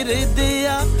ਕਸ਼ਮੀਰ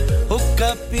ਦਿਆ ਹੁੱਕਾ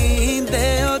ਪੀਂਦੇ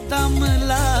ਓ ਦਮ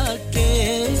ਲਾ ਕੇ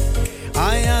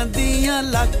ਆਇਆਂ ਦੀਆਂ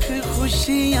ਲੱਖ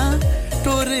ਖੁਸ਼ੀਆਂ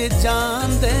ਟੁਰ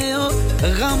ਜਾਂਦੇ ਓ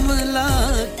ਗਮ ਲਾ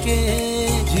ਕੇ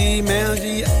ਜੀ ਮੈਂ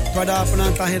ਜੀ ਤੁਹਾਡਾ ਆਪਣਾ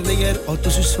ਤਾਹਿਰ ਨਈਰ ਔਰ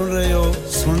ਤੁਸੀਂ ਸੁਣ ਰਹੇ ਹੋ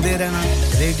ਸੁਣਦੇ ਰਹਿਣਾ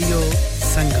radio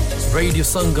Sangam. Radio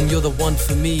Sangam, you're the one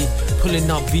for me. Pulling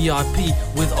up VIP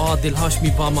with Adil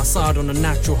Hashmi by my side on a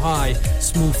natural high.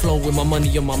 Smooth flow with my money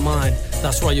on my mind.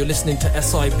 That's right, you're listening to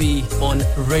SIB on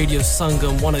Radio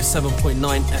Sangam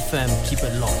 107.9 FM. Keep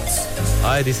it locked.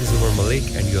 Hi, this is Umar Malik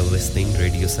and you're listening to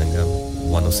Radio Sangam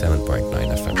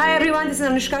 107.9 FM. Hi everyone, this is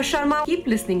Anushka Sharma. Keep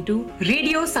listening to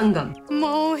Radio Sangam.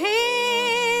 Mohe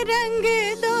rang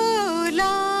do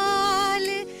laal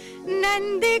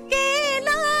nand ke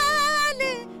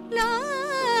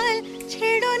लाल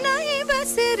छेड़ो नहीं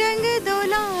बस रंग दो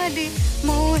लाल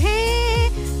मोहे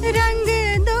रंग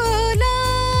दो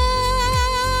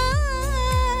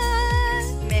लाल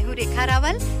मैं हूँ रेखा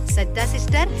रावल सज्जा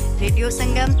सिस्टर रेडियो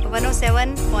संगम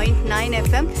 107.9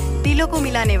 FM दिलों को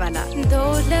मिलाने वाला दो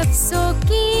लफ्जों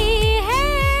की है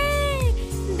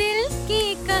दिल की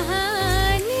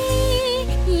कहानी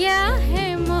या है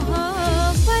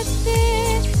मोहब्बत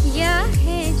या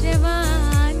है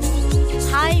जवानी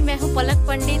हाय मैं हूँ पलक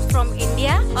पंडित फ्रॉम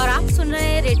इंडिया और आप सुन रहे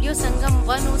हैं रेडियो संगम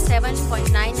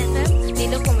 107.9 FM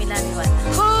दिलों को मिलाने वाला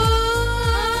हो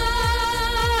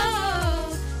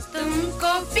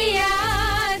तुमको पिया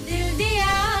दिल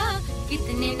दिया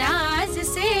कितने नाज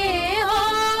से हो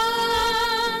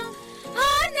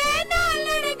नैना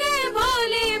लड़ गए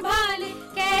भोले भाले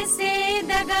कैसे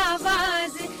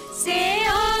दगाबाज से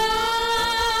हो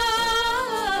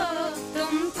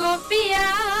तुमको पिया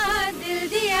दिल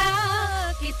दिया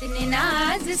कितने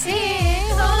नाज से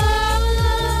हो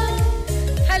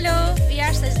हेलो वी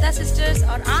आर सजदा सिस्टर्स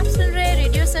और आप सुन रहे हैं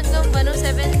रेडियो संगम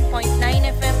 107.9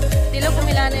 एफएम दिलों को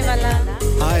मिलाने वाला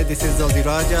Hi, this is Zoldi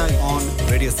Raja on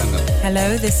Radio Sangam. Hello,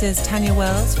 this is Tanya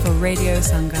Wells for Radio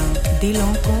Sangam.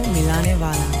 Dilon ko milane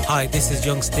wala. Hi, this is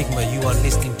Young Stigma. You are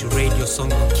listening to Radio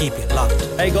Sangam. Keep it locked.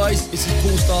 Hey guys, this is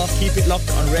Cool Star. Keep it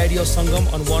locked on Radio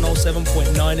Sangam on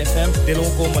 107.9 FM.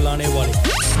 Dilon ko milane wale.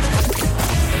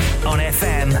 On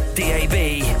FM, DAB,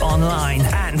 online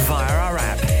and via our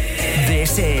app.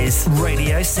 This is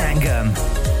Radio Sangam.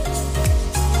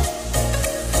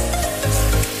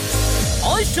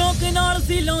 शौक नाल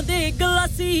दिलों दे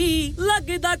गलासी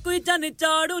लगदा कोई जन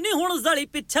चाड़ू नहीं हुन जली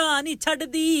पिछा नहीं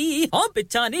छड़दी हां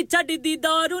पिछा नहीं छड़दी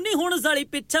दारू नहीं हुन जली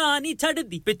पिछा नहीं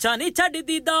छड़दी पिछा नहीं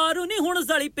छड़दी दारू नहीं हुन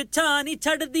जली पिछा नहीं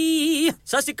छड़दी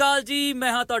सत श्री अकाल जी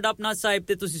मैं हां ਤੁਹਾਡਾ ਆਪਣਾ ਸਾਹਿਬ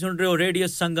ਤੇ ਤੁਸੀਂ ਸੁਣ ਰਹੇ ਹੋ radio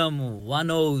Sangam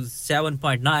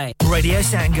 107.9 Radio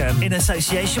Sangam in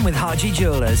association with Haji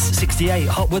Jewellers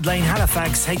 68 Hotwood Lane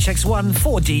Halifax HX1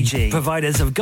 4DG providers of